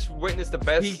 we just witnessed the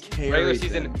best regular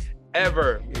season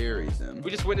ever. Them.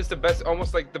 We just witnessed the best,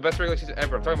 almost like the best regular season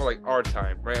ever. I'm talking about like our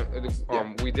time, right?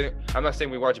 We didn't. I'm not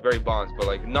saying we watched Barry Bonds, but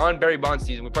like non-Barry Bonds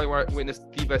season, we probably witnessed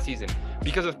the best season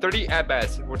because of 30 at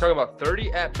bats. We're talking about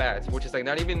 30 at bats, which is like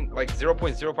not even like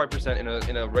 0.05%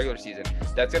 in a regular season.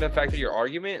 That's gonna factor your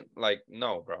argument? Like,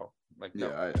 no, bro. Like, no.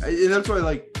 Yeah, and that's why,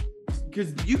 like,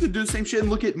 because you could do the same shit and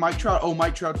look at Mike Trout. Oh,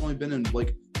 Mike Trout's only been in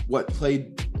like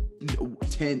played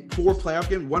 4 playoff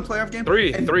games, 1 playoff game, three.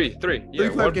 Yeah, 3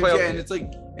 playoff games. Yeah, and it's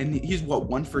like, and he's what,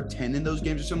 1 for 10 in those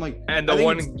games or something. Like, and the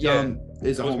one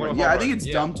is a home run. Yeah, I think it's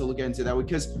dumb to look into that way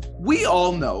because we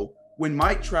all know when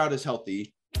Mike Trout is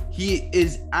healthy, he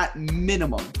is at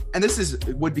minimum, and this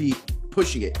would be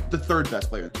pushing it, the 3rd best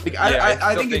player. Like,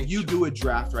 I think if you do a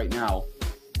draft right now,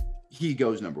 he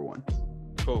goes number 1.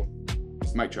 Cool.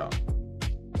 Mike Trout.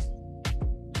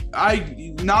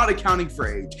 Not accounting for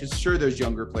age, because sure, there's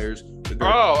younger players.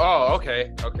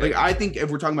 Okay. Like, I think if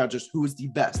we're talking about just who is the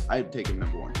best, I'd take him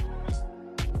number 1.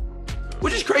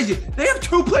 Which is crazy. They have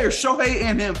 2 players, Shohei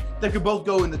and him, that could both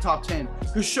go in the top 10.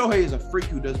 Because Shohei is a freak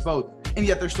who does both, and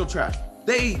yet they're still trash.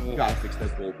 They gotta fix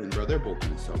that bullpen, bro. Their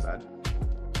bullpen is so bad.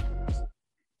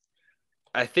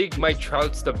 I think Mike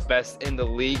Trout's the best in the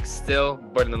league still,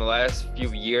 but in the last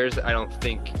few years, I don't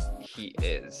think he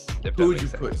is. Who would you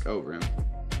put over him?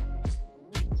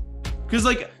 Because,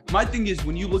 like, my thing is,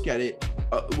 when you look at it,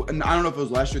 and I don't know if it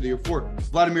was last year or the year before,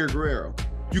 Vladimir Guerrero,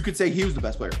 you could say he was the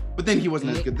best player, but then he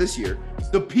wasn't as good this year.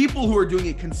 The people who are doing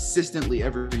it consistently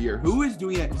every year, who is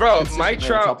doing it? Bro, Mike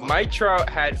Trout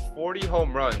had 40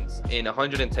 home runs in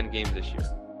 110 games this year.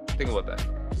 Think about that.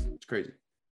 It's crazy.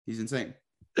 He's insane.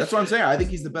 That's what I'm saying. I think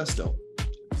he's the best still.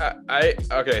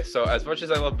 Okay. So as much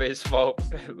as I love baseball,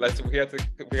 we have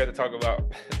to talk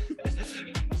about.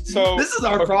 So this is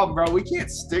our problem, bro. We can't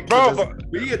stick to this.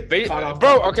 We get caught off.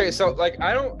 Bro, okay, so like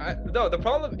no, the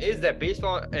problem is that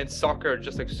baseball and soccer are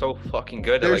just like so fucking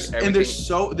good.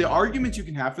 The arguments you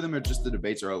can have for them are just the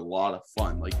debates are a lot of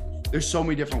fun. Like, there's so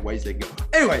many different ways they can go.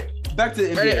 Anyway, back to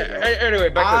the NBA. Anyway,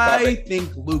 back to the topic. I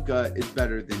think Luka is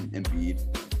better than Embiid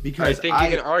because I think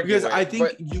you can argue. Because I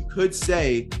think you could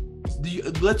say,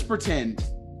 let's pretend.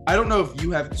 I don't know if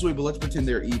you have but let's pretend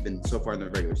they're even so far in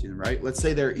the regular season, right? Let's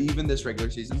say they're even this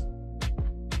regular season.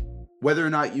 Whether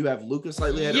or not you have Luka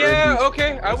slightly ahead. Yeah,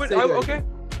 okay. Okay.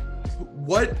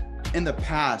 What in the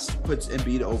past puts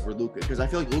Embiid over Luka? Because I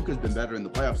feel like Luka's been better in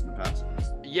the playoffs in the past.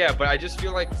 Yeah, but I just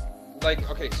feel like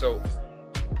okay, so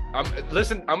I'm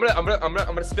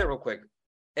gonna spit real quick.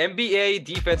 NBA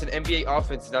defense and NBA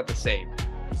offense is not the same.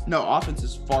 No, offense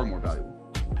is far more valuable.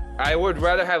 I would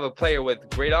rather have a player with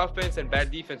great offense and bad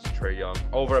defense, Trae Young,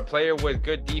 over a player with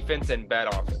good defense and bad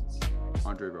offense.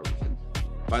 Andre Roberson.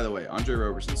 By the way, Andre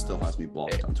Roberson still has me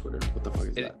blocked on Twitter. What the fuck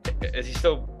is that? Is he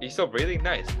still breathing?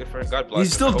 Nice. Good for him. God bless him.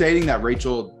 He's still dating that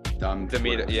Rachel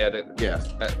Demeter. Yeah.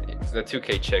 The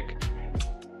 2K chick.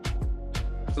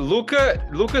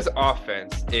 Luka's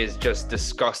offense is just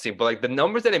disgusting, but like the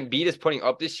numbers that Embiid is putting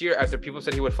up this year after people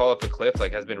said he would fall off a cliff,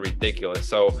 like has been ridiculous.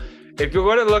 So if you're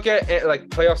going to look at it, like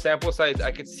playoff sample size,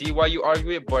 I could see why you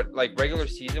argue it, but like regular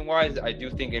season wise, I do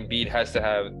think Embiid has to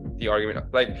have the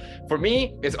argument. Like for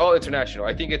me, it's all international.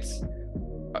 I think it's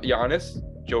Giannis,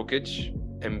 Jokic,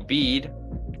 Embiid,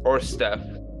 or Steph,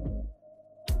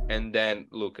 and then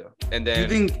Luka, and then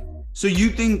you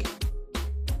think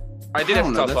I think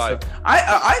that's top five.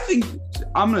 I think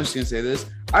I'm just gonna say this.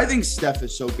 I think Steph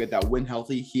is so good that when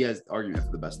healthy, he has the argument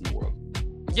for the best in the world.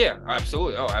 Yeah,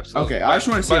 absolutely. Oh, absolutely. Okay, I just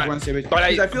want to see if one say, but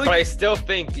I feel like I still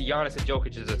think Giannis and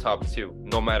Jokic is the top two,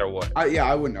 no matter what.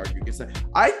 I wouldn't argue against that.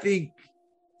 I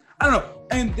don't know.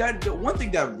 And that the one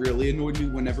thing that really annoyed me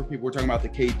whenever people were talking about the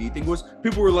KD thing was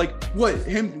people were like, "What?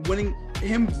 Him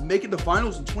making the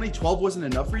finals in 2012 wasn't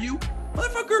enough for you?"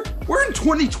 Motherfucker, we're in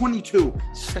 2022.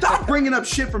 Stop bringing up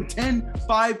shit from 10,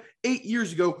 5, 8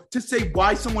 years ago to say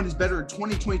why someone is better in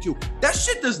 2022. That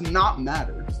shit does not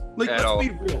matter. Like, let's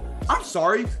be real. I'm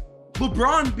sorry.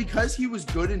 LeBron, because he was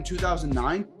good in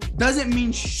 2009, doesn't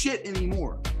mean shit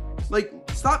anymore. Like,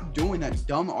 stop doing that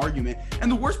dumb argument.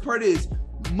 And the worst part is,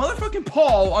 motherfucking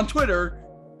Paul on Twitter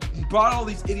brought all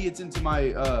these idiots into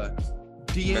my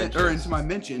DM or into my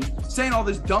mentions saying all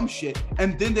this dumb shit,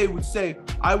 and then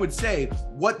I would say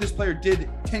what this player did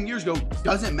 10 years ago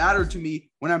doesn't matter to me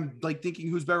when I'm like thinking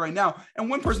who's better right now. And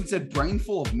one person said brain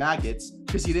full of maggots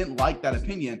because he didn't like that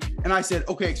opinion, and I said,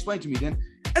 okay, explain to me then.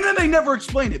 And then they never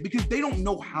explained it because they don't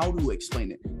know how to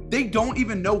explain it. They don't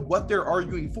even know what they're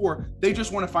arguing for. They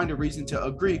just want to find a reason to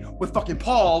agree with fucking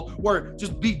Paul or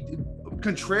just be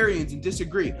contrarians and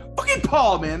disagree. Fucking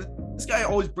Paul, man. This guy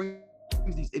always brings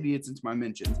these idiots into my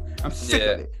mentions. I'm sick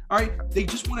of it. All right, they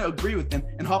just want to agree with them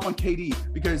and hop on KD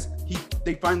because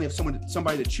they finally have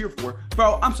somebody to cheer for.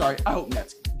 Bro, I'm sorry. I hope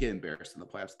Nets get embarrassed in the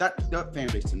playoffs. That fan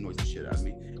base annoys the shit out of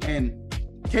me. And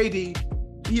KD,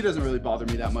 he doesn't really bother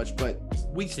me that much, but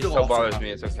he still bothers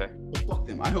me. It's okay. Well, fuck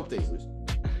them. I hope they lose.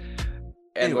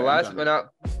 And anyway, last but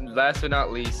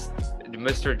not least,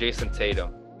 Mr. Jason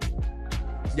Tatum.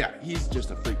 Yeah, he's just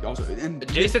a freak. Also, and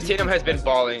Jason Tatum has been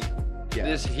balling.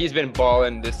 Yeah. He's been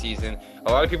balling this season.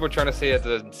 A lot of people are trying to say that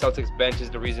the Celtics bench is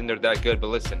the reason they're that good, but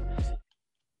listen.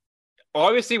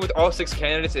 Obviously, with all six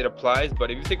candidates, it applies.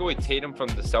 But if you take away Tatum from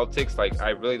the Celtics, like I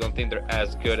really don't think they're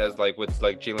as good as like with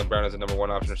like Jaylen Brown as a number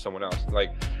one option or someone else. Like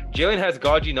Jaylen has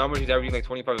gaudy numbers; he's averaging like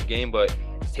 25 a game, but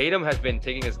Tatum has been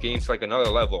taking his game to like another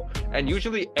level. And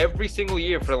usually, every single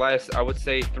year for the last, I would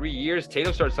say, 3 years,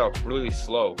 Tatum starts off really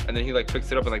slow, and then he like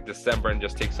picks it up in like December and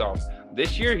just takes off.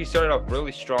 This year, he started off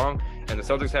really strong, and the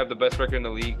Celtics have the best record in the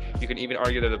league. You can even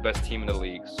argue they're the best team in the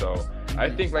league. So I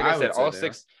think, like I said, all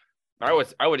six.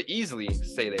 I would easily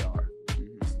say they are.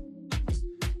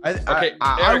 Okay, Eric,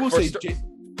 I will say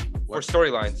for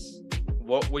storylines,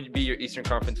 what would be your Eastern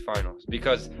Conference Finals?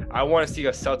 Because I want to see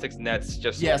a Celtics Nets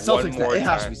just Celtics one more Nets. It time.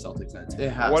 has to be Celtics Nets. It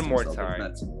has one to more be Celtics time.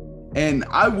 Nets. And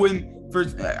I wouldn't.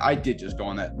 First, I did just go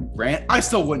on that rant. I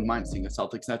still wouldn't mind seeing a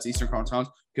Celtics Nets Eastern Conference Finals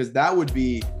because that would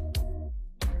be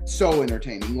so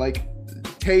entertaining. Like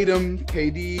Tatum,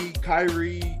 KD,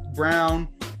 Kyrie, Brown.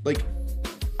 Like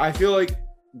I feel like.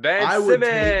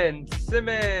 Simmons.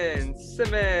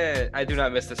 I do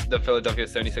not miss the Philadelphia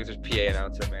 76ers PA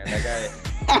announcer, man. That guy.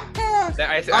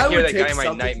 I hear that guy in my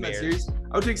Celtics nightmares.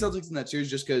 I would take Celtics in that series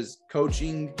just because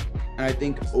coaching and I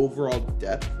think overall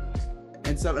depth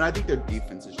and stuff. And I think their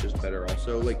defense is just better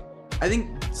also. Like, I think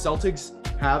Celtics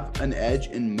have an edge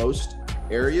in most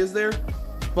areas there,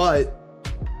 but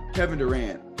Kevin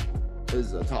Durant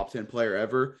is a top 10 player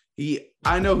ever.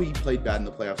 I know he played bad in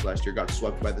the playoffs last year, got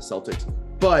swept by the Celtics,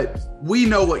 but we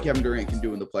know what Kevin Durant can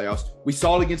do in the playoffs. We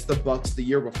saw it against the Bucks the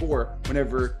year before,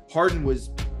 whenever Harden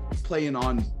was playing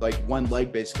on like one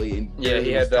leg basically, and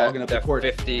he had that up the court.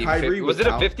 50. Kyrie was it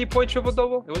a 50-point triple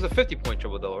double? It was a 50-point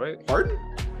triple double, right? Harden?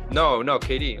 No,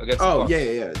 KD against the Bucks.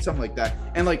 Yeah, something like that.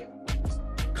 And like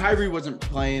Kyrie wasn't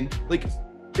playing. Like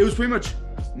it was pretty much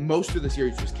most of the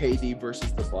series was KD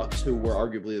versus the Bucks, who were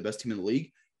arguably the best team in the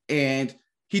league, and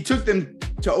he took them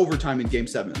to overtime in Game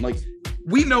 7. Like,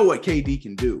 we know what KD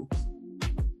can do.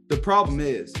 The problem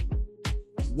is,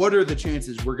 what are the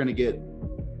chances we're going to get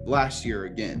last year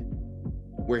again,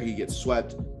 where he gets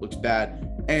swept, looks bad,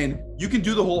 and you can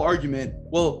do the whole argument,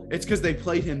 well, it's because they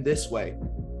played him this way.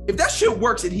 If that shit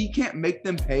works and he can't make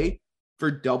them pay for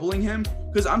doubling him,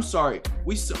 because I'm sorry,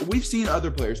 we've seen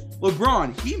other players.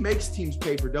 LeBron, he makes teams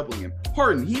pay for doubling him.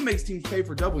 Harden, he makes teams pay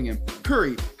for doubling him.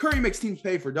 Curry makes teams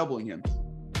pay for doubling him.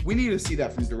 We need to see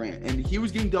that from Durant. And he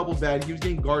was getting doubled bad. He was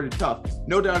getting guarded tough.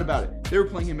 No doubt about it. They were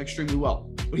playing him extremely well.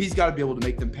 But he's got to be able to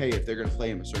make them pay if they're going to play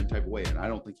him a certain type of way. And I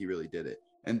don't think he really did it.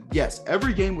 And yes,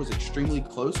 every game was extremely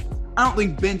close. I don't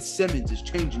think Ben Simmons is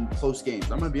changing close games.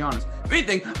 I'm going to be honest. If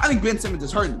anything, I think Ben Simmons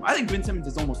is hurting them. I think Ben Simmons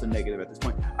is almost a negative at this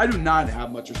point. I do not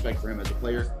have much respect for him as a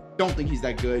player. Don't think he's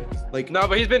that good. Like, no,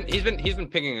 but he's been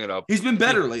picking it up. He's been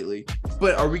better lately.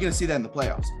 But are we going to see that in the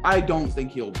playoffs? I don't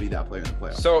think he'll be that player in the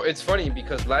playoffs. So it's funny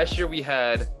because last year we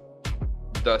had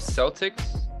the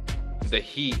Celtics, the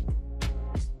Heat,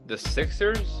 the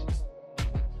Sixers,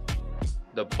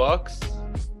 the Bucks,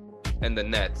 and the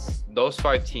Nets. Those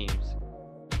 5 teams,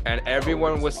 and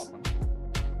everyone was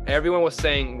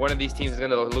saying one of these teams is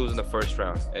gonna lose in the first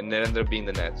round, and then ended up being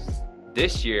the Nets.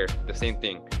 This year, the same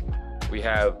thing. We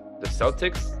have the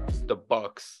Celtics, the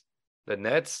Bucks, the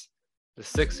Nets, the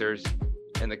Sixers,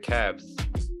 and the Cavs,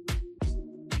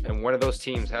 and one of those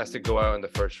teams has to go out in the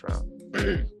first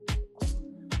round.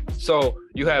 So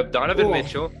you have Donovan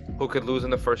Mitchell, who could lose in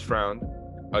the first round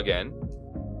again.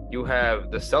 You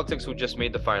have the Celtics, who just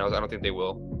made the finals. I don't think they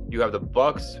will. You have the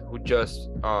Bucks, who just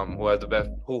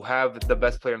who have the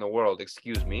best player in the world.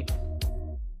 Excuse me.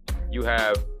 You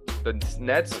have the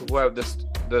Nets, who have the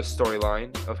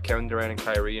storyline of Kevin Durant and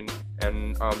Kyrie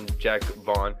and Jack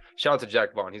Vaughn. Shout out to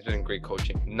Jack Vaughn. He's been in great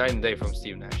coaching. Night and day from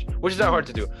Steve Nash, which is not hard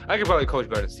to do. I could probably coach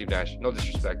better than Steve Nash. No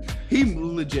disrespect. He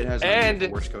legit has the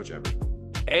worst coach ever.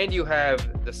 And you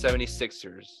have the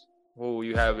 76ers, who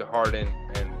you have Harden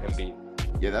and Embiid.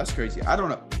 Yeah, that's crazy. I don't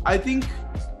know. I think...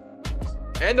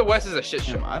 And the West is a shit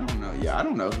show. I don't know. Yeah, I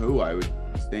don't know who I would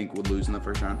think would lose in the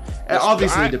first round. It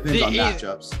obviously depends on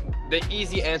matchups. The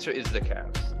easy answer is the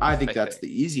Cavs. I think that's the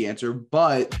easy answer,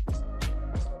 but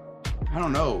I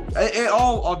don't know. It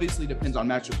all obviously depends on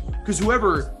matchups, because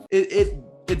whoever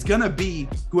it's gonna be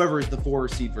whoever is the 4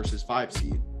 seed versus 5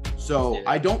 seed. So yeah.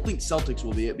 I don't think Celtics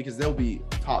will be it, because they'll be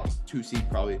top 2 seed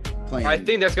probably playing. I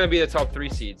think that's gonna be the top 3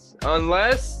 seeds,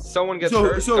 unless someone gets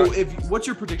hurt. So what's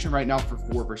your prediction right now for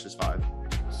 4 versus 5?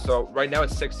 So right now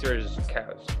it's Sixers,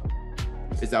 Cavs.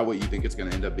 Is that what you think it's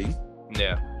gonna end up being?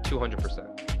 Yeah, 200%.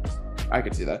 I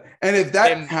could see that. And if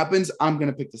that happens, I'm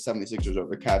gonna pick the 76ers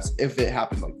over the Cavs if it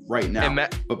happened like right now.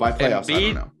 But by playoffs, I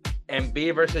don't know.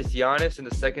 Embiid versus Giannis in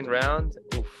the second round.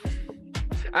 Oof.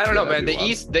 I don't know, man. The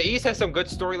East has some good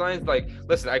storylines. Like,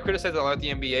 listen, I criticize a lot of the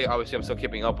NBA. Obviously, I'm still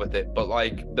keeping up with it. But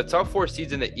like the top 4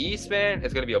 seeds in the East, man,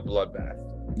 it's gonna be a bloodbath.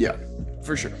 Yeah,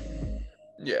 for sure.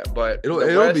 Yeah, but it'll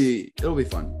be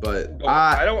fun. But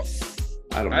I don't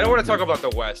want to talk about the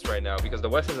West right now, because the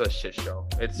West is a shit show.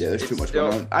 There's too much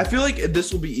going on. I feel like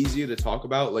this will be easier to talk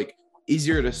about, like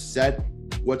easier to set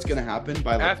what's gonna happen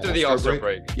by like after the All-Star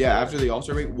break. Yeah, after the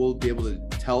All-Star break, we'll be able to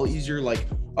tell easier, like,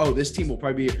 oh, this team will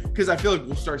probably be, because I feel like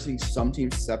we'll start seeing some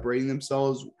teams separating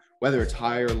themselves, whether it's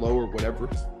high or low or whatever.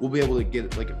 We'll be able to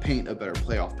get paint a better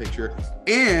playoff picture,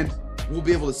 and we'll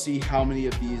be able to see how many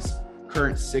of these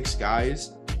current 6 guys,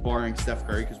 barring Steph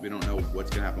Curry, because we don't know what's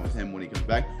going to happen with him when he comes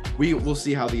back. We'll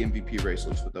see how the MVP race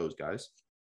looks with those guys.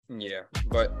 Yeah,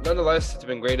 but nonetheless, it's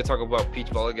been great to talk about Peach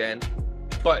Ball again.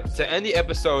 But to end the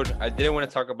episode, I didn't want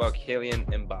to talk about Kylian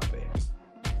Mbappe.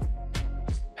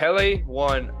 Pele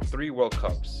won 3 World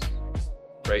Cups,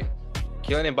 right?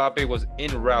 Kylian Mbappe was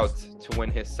en route to win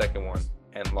his second one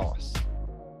and lost.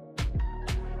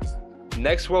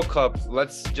 Next World Cup,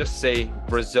 let's just say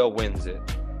Brazil wins it.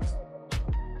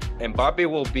 Mbappe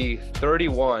will be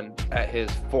 31 at his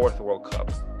 4th World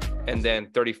Cup, and then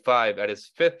 35 at his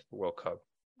 5th World Cup.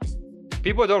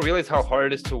 People don't realize how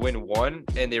hard it is to win one,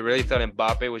 and they really thought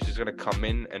Mbappe was just going to come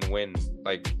in and win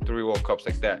like 3 World Cups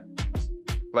like that.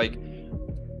 Like,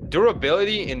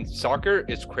 durability in soccer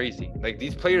is crazy. Like,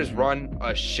 these players run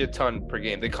a shit ton per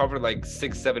game. They cover like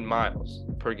 6-7 miles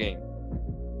per game.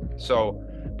 So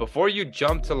before you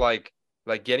jump to like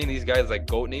getting these guys like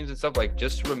GOAT names and stuff, like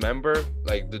just remember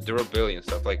like the durability and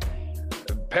stuff. Like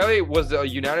Pele was a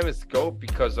unanimous GOAT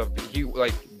because of he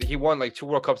won like 2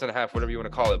 World Cups and a half, whatever you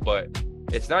want to call it. But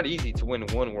it's not easy to win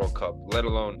 1 World Cup, let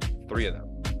alone 3 of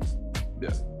them.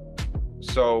 Yeah.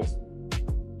 So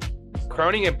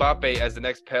crowning Mbappe as the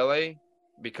next Pele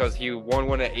because he won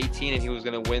one at 18 and he was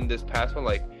gonna win this past one,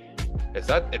 like it's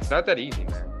not that easy,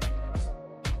 man.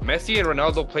 Messi and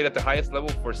Ronaldo played at the highest level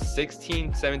for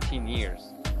 16, 17 years.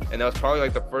 And that was probably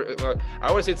like the first,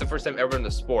 I would say it's the first time ever in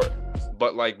the sport.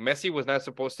 But like Messi was not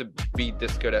supposed to be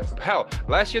this good at, hell,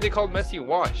 last year they called Messi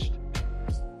washed.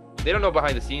 They don't know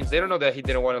behind the scenes. They don't know that he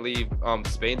didn't want to leave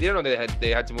Spain. They don't know that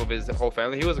they had to move his whole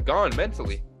family. He was gone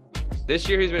mentally. This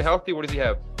year he's been healthy. What does he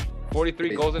have?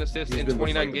 43 goals and assists in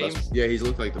 29 games. Yeah, he's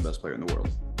looked like the best player in the world.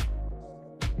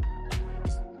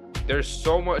 There's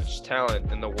so much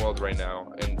talent in the world right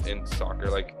now in soccer.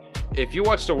 Like, if you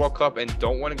watch the World Cup and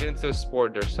don't want to get into the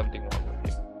sport, there's something wrong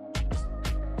with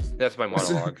you. That's my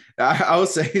monologue. I would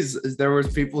say is there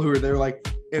was people who were there like,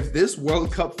 if this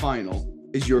World Cup final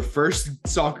is your first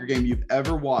soccer game you've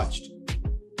ever watched,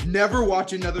 never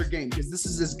watch another game because this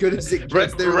is as good as it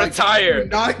gets. Retire.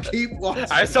 Like, not keep watching.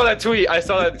 I saw that tweet.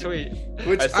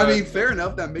 Which I mean, fair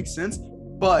enough. That makes sense.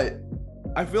 But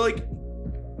I feel like,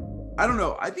 I don't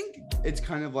know. I think it's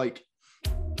kind of like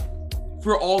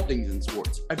for all things in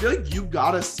sports. I feel like you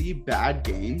gotta see bad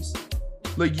games.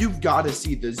 Like you've got to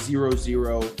see the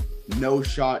 0-0 no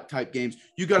shot type games.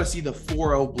 You got to see the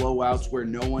 4-0 blowouts where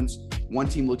one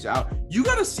team looks out. You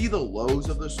got to see the lows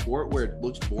of the sport where it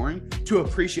looks boring to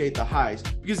appreciate the highs.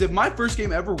 Because if my first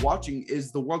game ever watching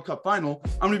is the World Cup final,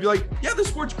 I'm going to be like, yeah, this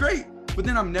sport's great. But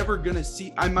then I might never see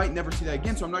that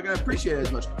again. So I'm not going to appreciate it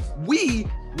as much. We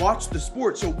watch the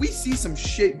sport. So we see some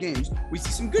shit games. We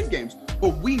see some good games.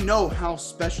 But we know how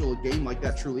special a game like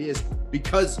that truly is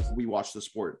because we watch the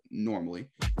sport normally.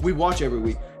 We watch every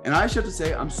week. And I just have to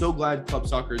say, I'm so glad club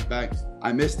soccer is back.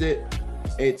 I missed it.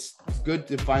 It's good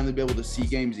to finally be able to see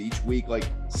games each week. Like,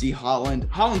 see Haaland.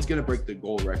 Haaland's going to break the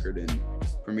goal record in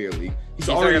Premier League. He's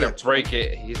already not going to break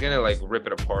it. He's going to, like, rip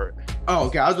it apart. Oh,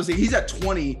 okay. I was going to say, he's at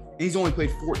 20, and he's only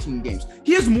played 14 games.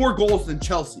 He has more goals than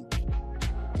Chelsea.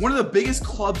 One of the biggest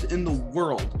clubs in the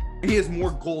world, and he has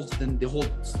more goals than the whole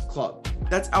club.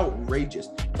 That's outrageous.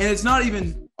 And it's not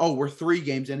even, we're 3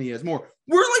 games in, he has more.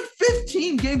 We're like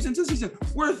 15 games into the season.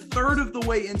 We're a third of the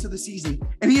way into the season,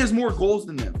 and he has more goals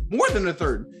than them. More than a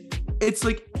third. It's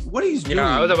like what he's doing.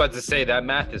 Yeah, I was about to say that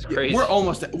math is crazy. We're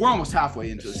almost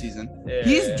halfway into the season. Yeah,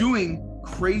 he's doing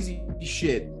crazy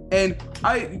shit. And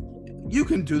you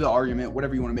can do the argument,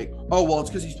 whatever you want to make. Oh, well, it's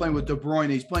because he's playing with De Bruyne.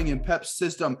 He's playing in Pep's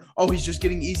system. Oh, he's just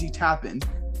getting easy tap-in.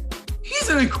 He's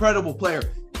an incredible player.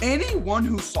 Anyone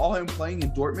who saw him playing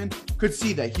in Dortmund could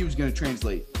see that he was going to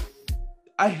translate.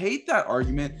 I hate that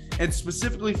argument, and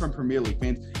specifically from Premier League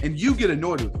fans, and you get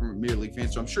annoyed with Premier League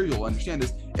fans, so I'm sure you'll understand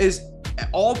this, is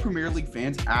all Premier League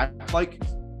fans act like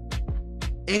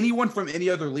anyone from any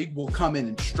other league will come in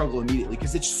and struggle immediately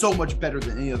because it's so much better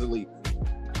than any other league.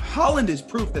 Haaland is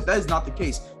proof that is not the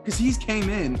case because he's came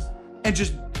in and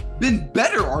just been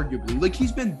better, arguably. Like,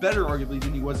 he's been better, arguably,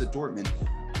 than he was at Dortmund.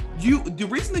 The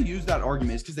reason they use that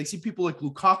argument is because they see people like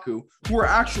Lukaku who are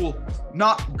actual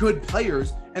not good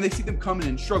players, and they see them come in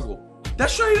and struggle.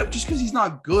 That's straight up just because he's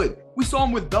not good. We saw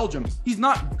him with Belgium. He's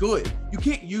not good. You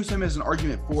can't use him as an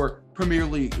argument for Premier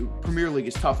League. Premier League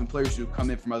is tough and players who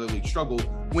come in from other leagues struggle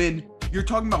when you're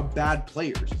talking about bad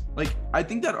players. Like, I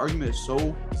think that argument is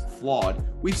so flawed.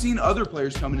 We've seen other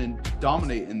players come in and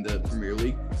dominate in the Premier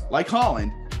League, like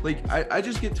Haaland. Like, I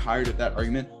just get tired of that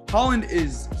argument. Haaland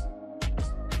is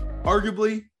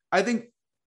arguably, I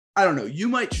don't know. You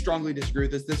might strongly disagree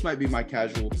with this. This might be my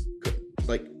casual,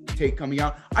 like, take coming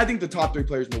out. I think the top 3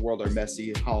 players in the world are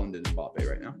Messi, Haaland, and Mbappe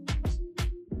right now.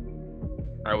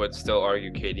 I would still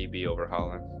argue KDB over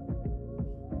Haaland.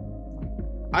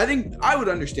 I think I would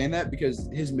understand that because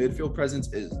his midfield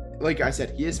presence is, like I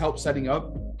said, he has helped setting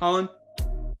up Haaland,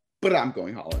 but I'm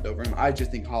going Haaland over him. I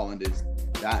just think Haaland is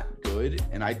that good,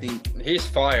 and I think he's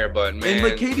fire, but man, and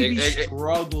like KDB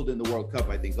struggled in the World Cup.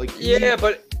 I think, like,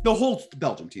 but the whole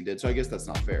Belgium team did, so I guess that's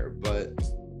not fair. But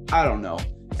I don't know,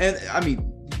 and I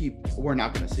mean, we're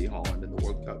not going to see Haaland in the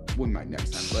World Cup. We might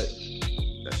next time, but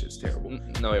that's just terrible.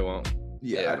 No, he won't.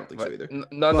 Yeah, I don't think so either.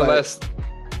 Nonetheless,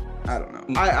 I don't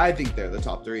know. I think they're the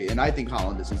top 3, and I think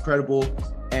Haaland is incredible.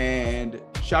 And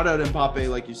shout out Mbappe,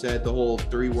 like you said, the whole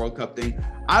 3 World Cup thing.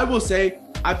 I will say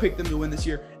I picked them to win this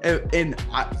year, and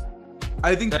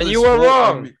I think. And you were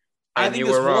wrong. I think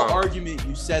this whole argument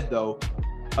you said though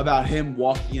about him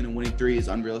walking in and winning 3 is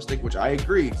unrealistic, which I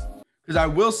agree. Because I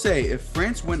will say, if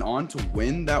France went on to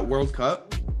win that World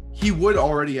Cup, he would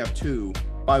already have 2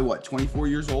 by what, 24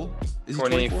 years old? Is he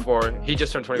 24? He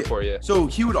just turned 24, yeah. So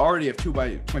he would already have 2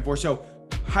 by 24. So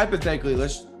hypothetically,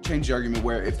 let's change the argument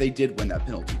where if they did win that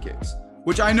penalty kicks,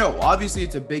 which I know, obviously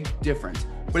it's a big difference.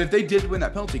 But if they did win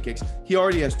that penalty kicks, he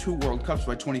already has 2 World Cups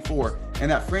by 24. And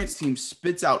that France team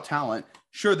spits out talent.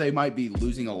 Sure, they might be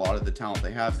losing a lot of the talent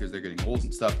they have because they're getting old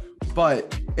and stuff.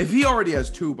 But if he already has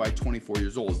 2 by 24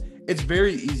 years old, it's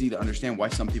very easy to understand why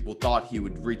some people thought he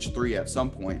would reach 3 at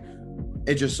some point.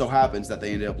 It just so happens that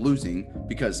they ended up losing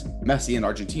because Messi and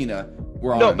Argentina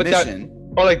were on a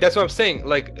mission. Or like, that's what I'm saying.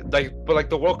 But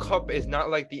the World Cup is not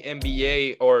like the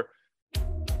NBA or.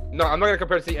 No, I'm not going to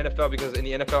compare it to the NFL because in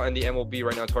the NFL and the MLB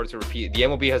right now, it's hard to repeat. The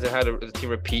MLB hasn't had a team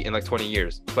repeat in like 20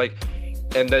 years. Like,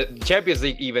 and the Champions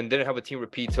League even didn't have a team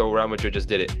repeat till Real Madrid just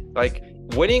did it. Like,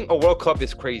 winning a World Cup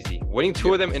is crazy. Winning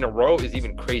 2 of them in a row is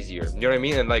even crazier. You know what I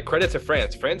mean? And like, credit to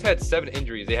France. France had 7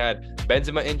 injuries. They had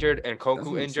Benzema injured and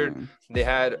Koku injured. They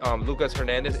had Lucas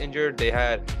Hernandez injured. They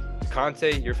had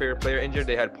Conte, your favorite player, injured.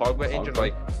 They had Pogba injured.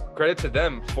 Like, credit to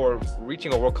them for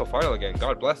reaching a World Cup final again.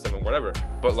 God bless them and whatever.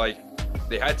 But like,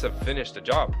 they had to finish the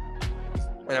job.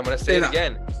 And I'm gonna say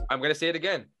it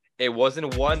again. It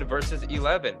wasn't 1 versus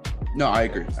 11. No, I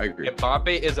agree.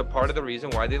 Mbappe is a part of the reason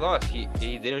why they lost. He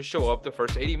didn't show up the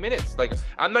first 80 minutes. Like,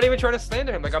 I'm not even trying to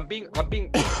slander him. Like, I'm being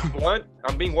blunt.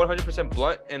 I'm being 100%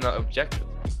 blunt and objective.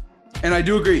 And I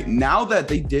do agree. Now that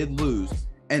they did lose,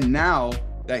 and now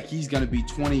that he's going to be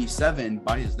 27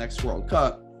 by his next World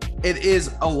Cup, it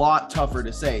is a lot tougher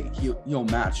to say he'll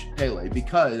match Pele,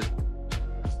 because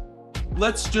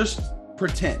let's just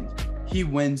pretend he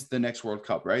wins the next World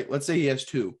Cup, right? Let's say he has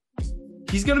 2.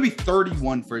 He's going to be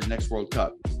 31 for his next World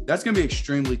Cup. That's going to be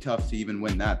extremely tough to even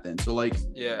win that then. So, like,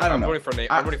 yeah, I don't know. I'm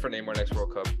ready for Neymar next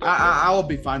World Cup. I'll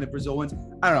be fine if Brazil wins.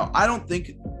 I don't know. I don't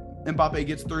think Mbappe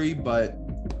gets 3, but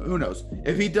who knows?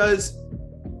 If he does,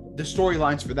 the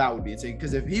storylines for that would be insane.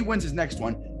 Because if he wins his next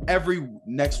one, every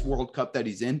next World Cup that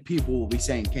he's in, people will be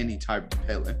saying, can he tie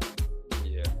Pele?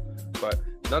 Yeah. But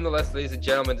nonetheless, ladies and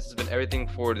gentlemen, this has been everything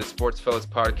for the Sports Fellas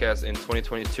podcast in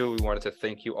 2022. We wanted to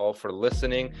thank you all for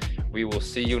listening. We will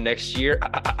see you next year.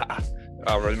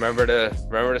 Remember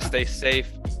to stay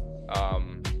safe.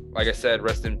 Like I said,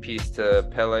 rest in peace to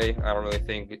Pele. I don't really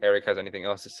think Eric has anything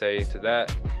else to say to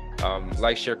that.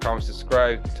 Like, share, comment,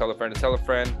 subscribe, tell a friend to tell a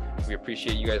friend. We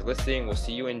appreciate you guys listening. We'll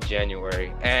see you in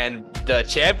January. And the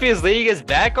Champions League is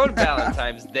back on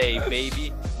Valentine's Day,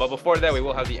 baby. But before that, we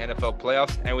will have the NFL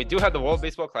playoffs, and we do have the World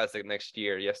Baseball Classic next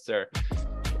year. Yes, sir.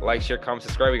 Like, share, comment,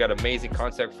 subscribe. We got amazing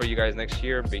content for you guys next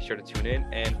year. Be sure to tune in,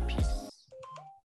 and peace.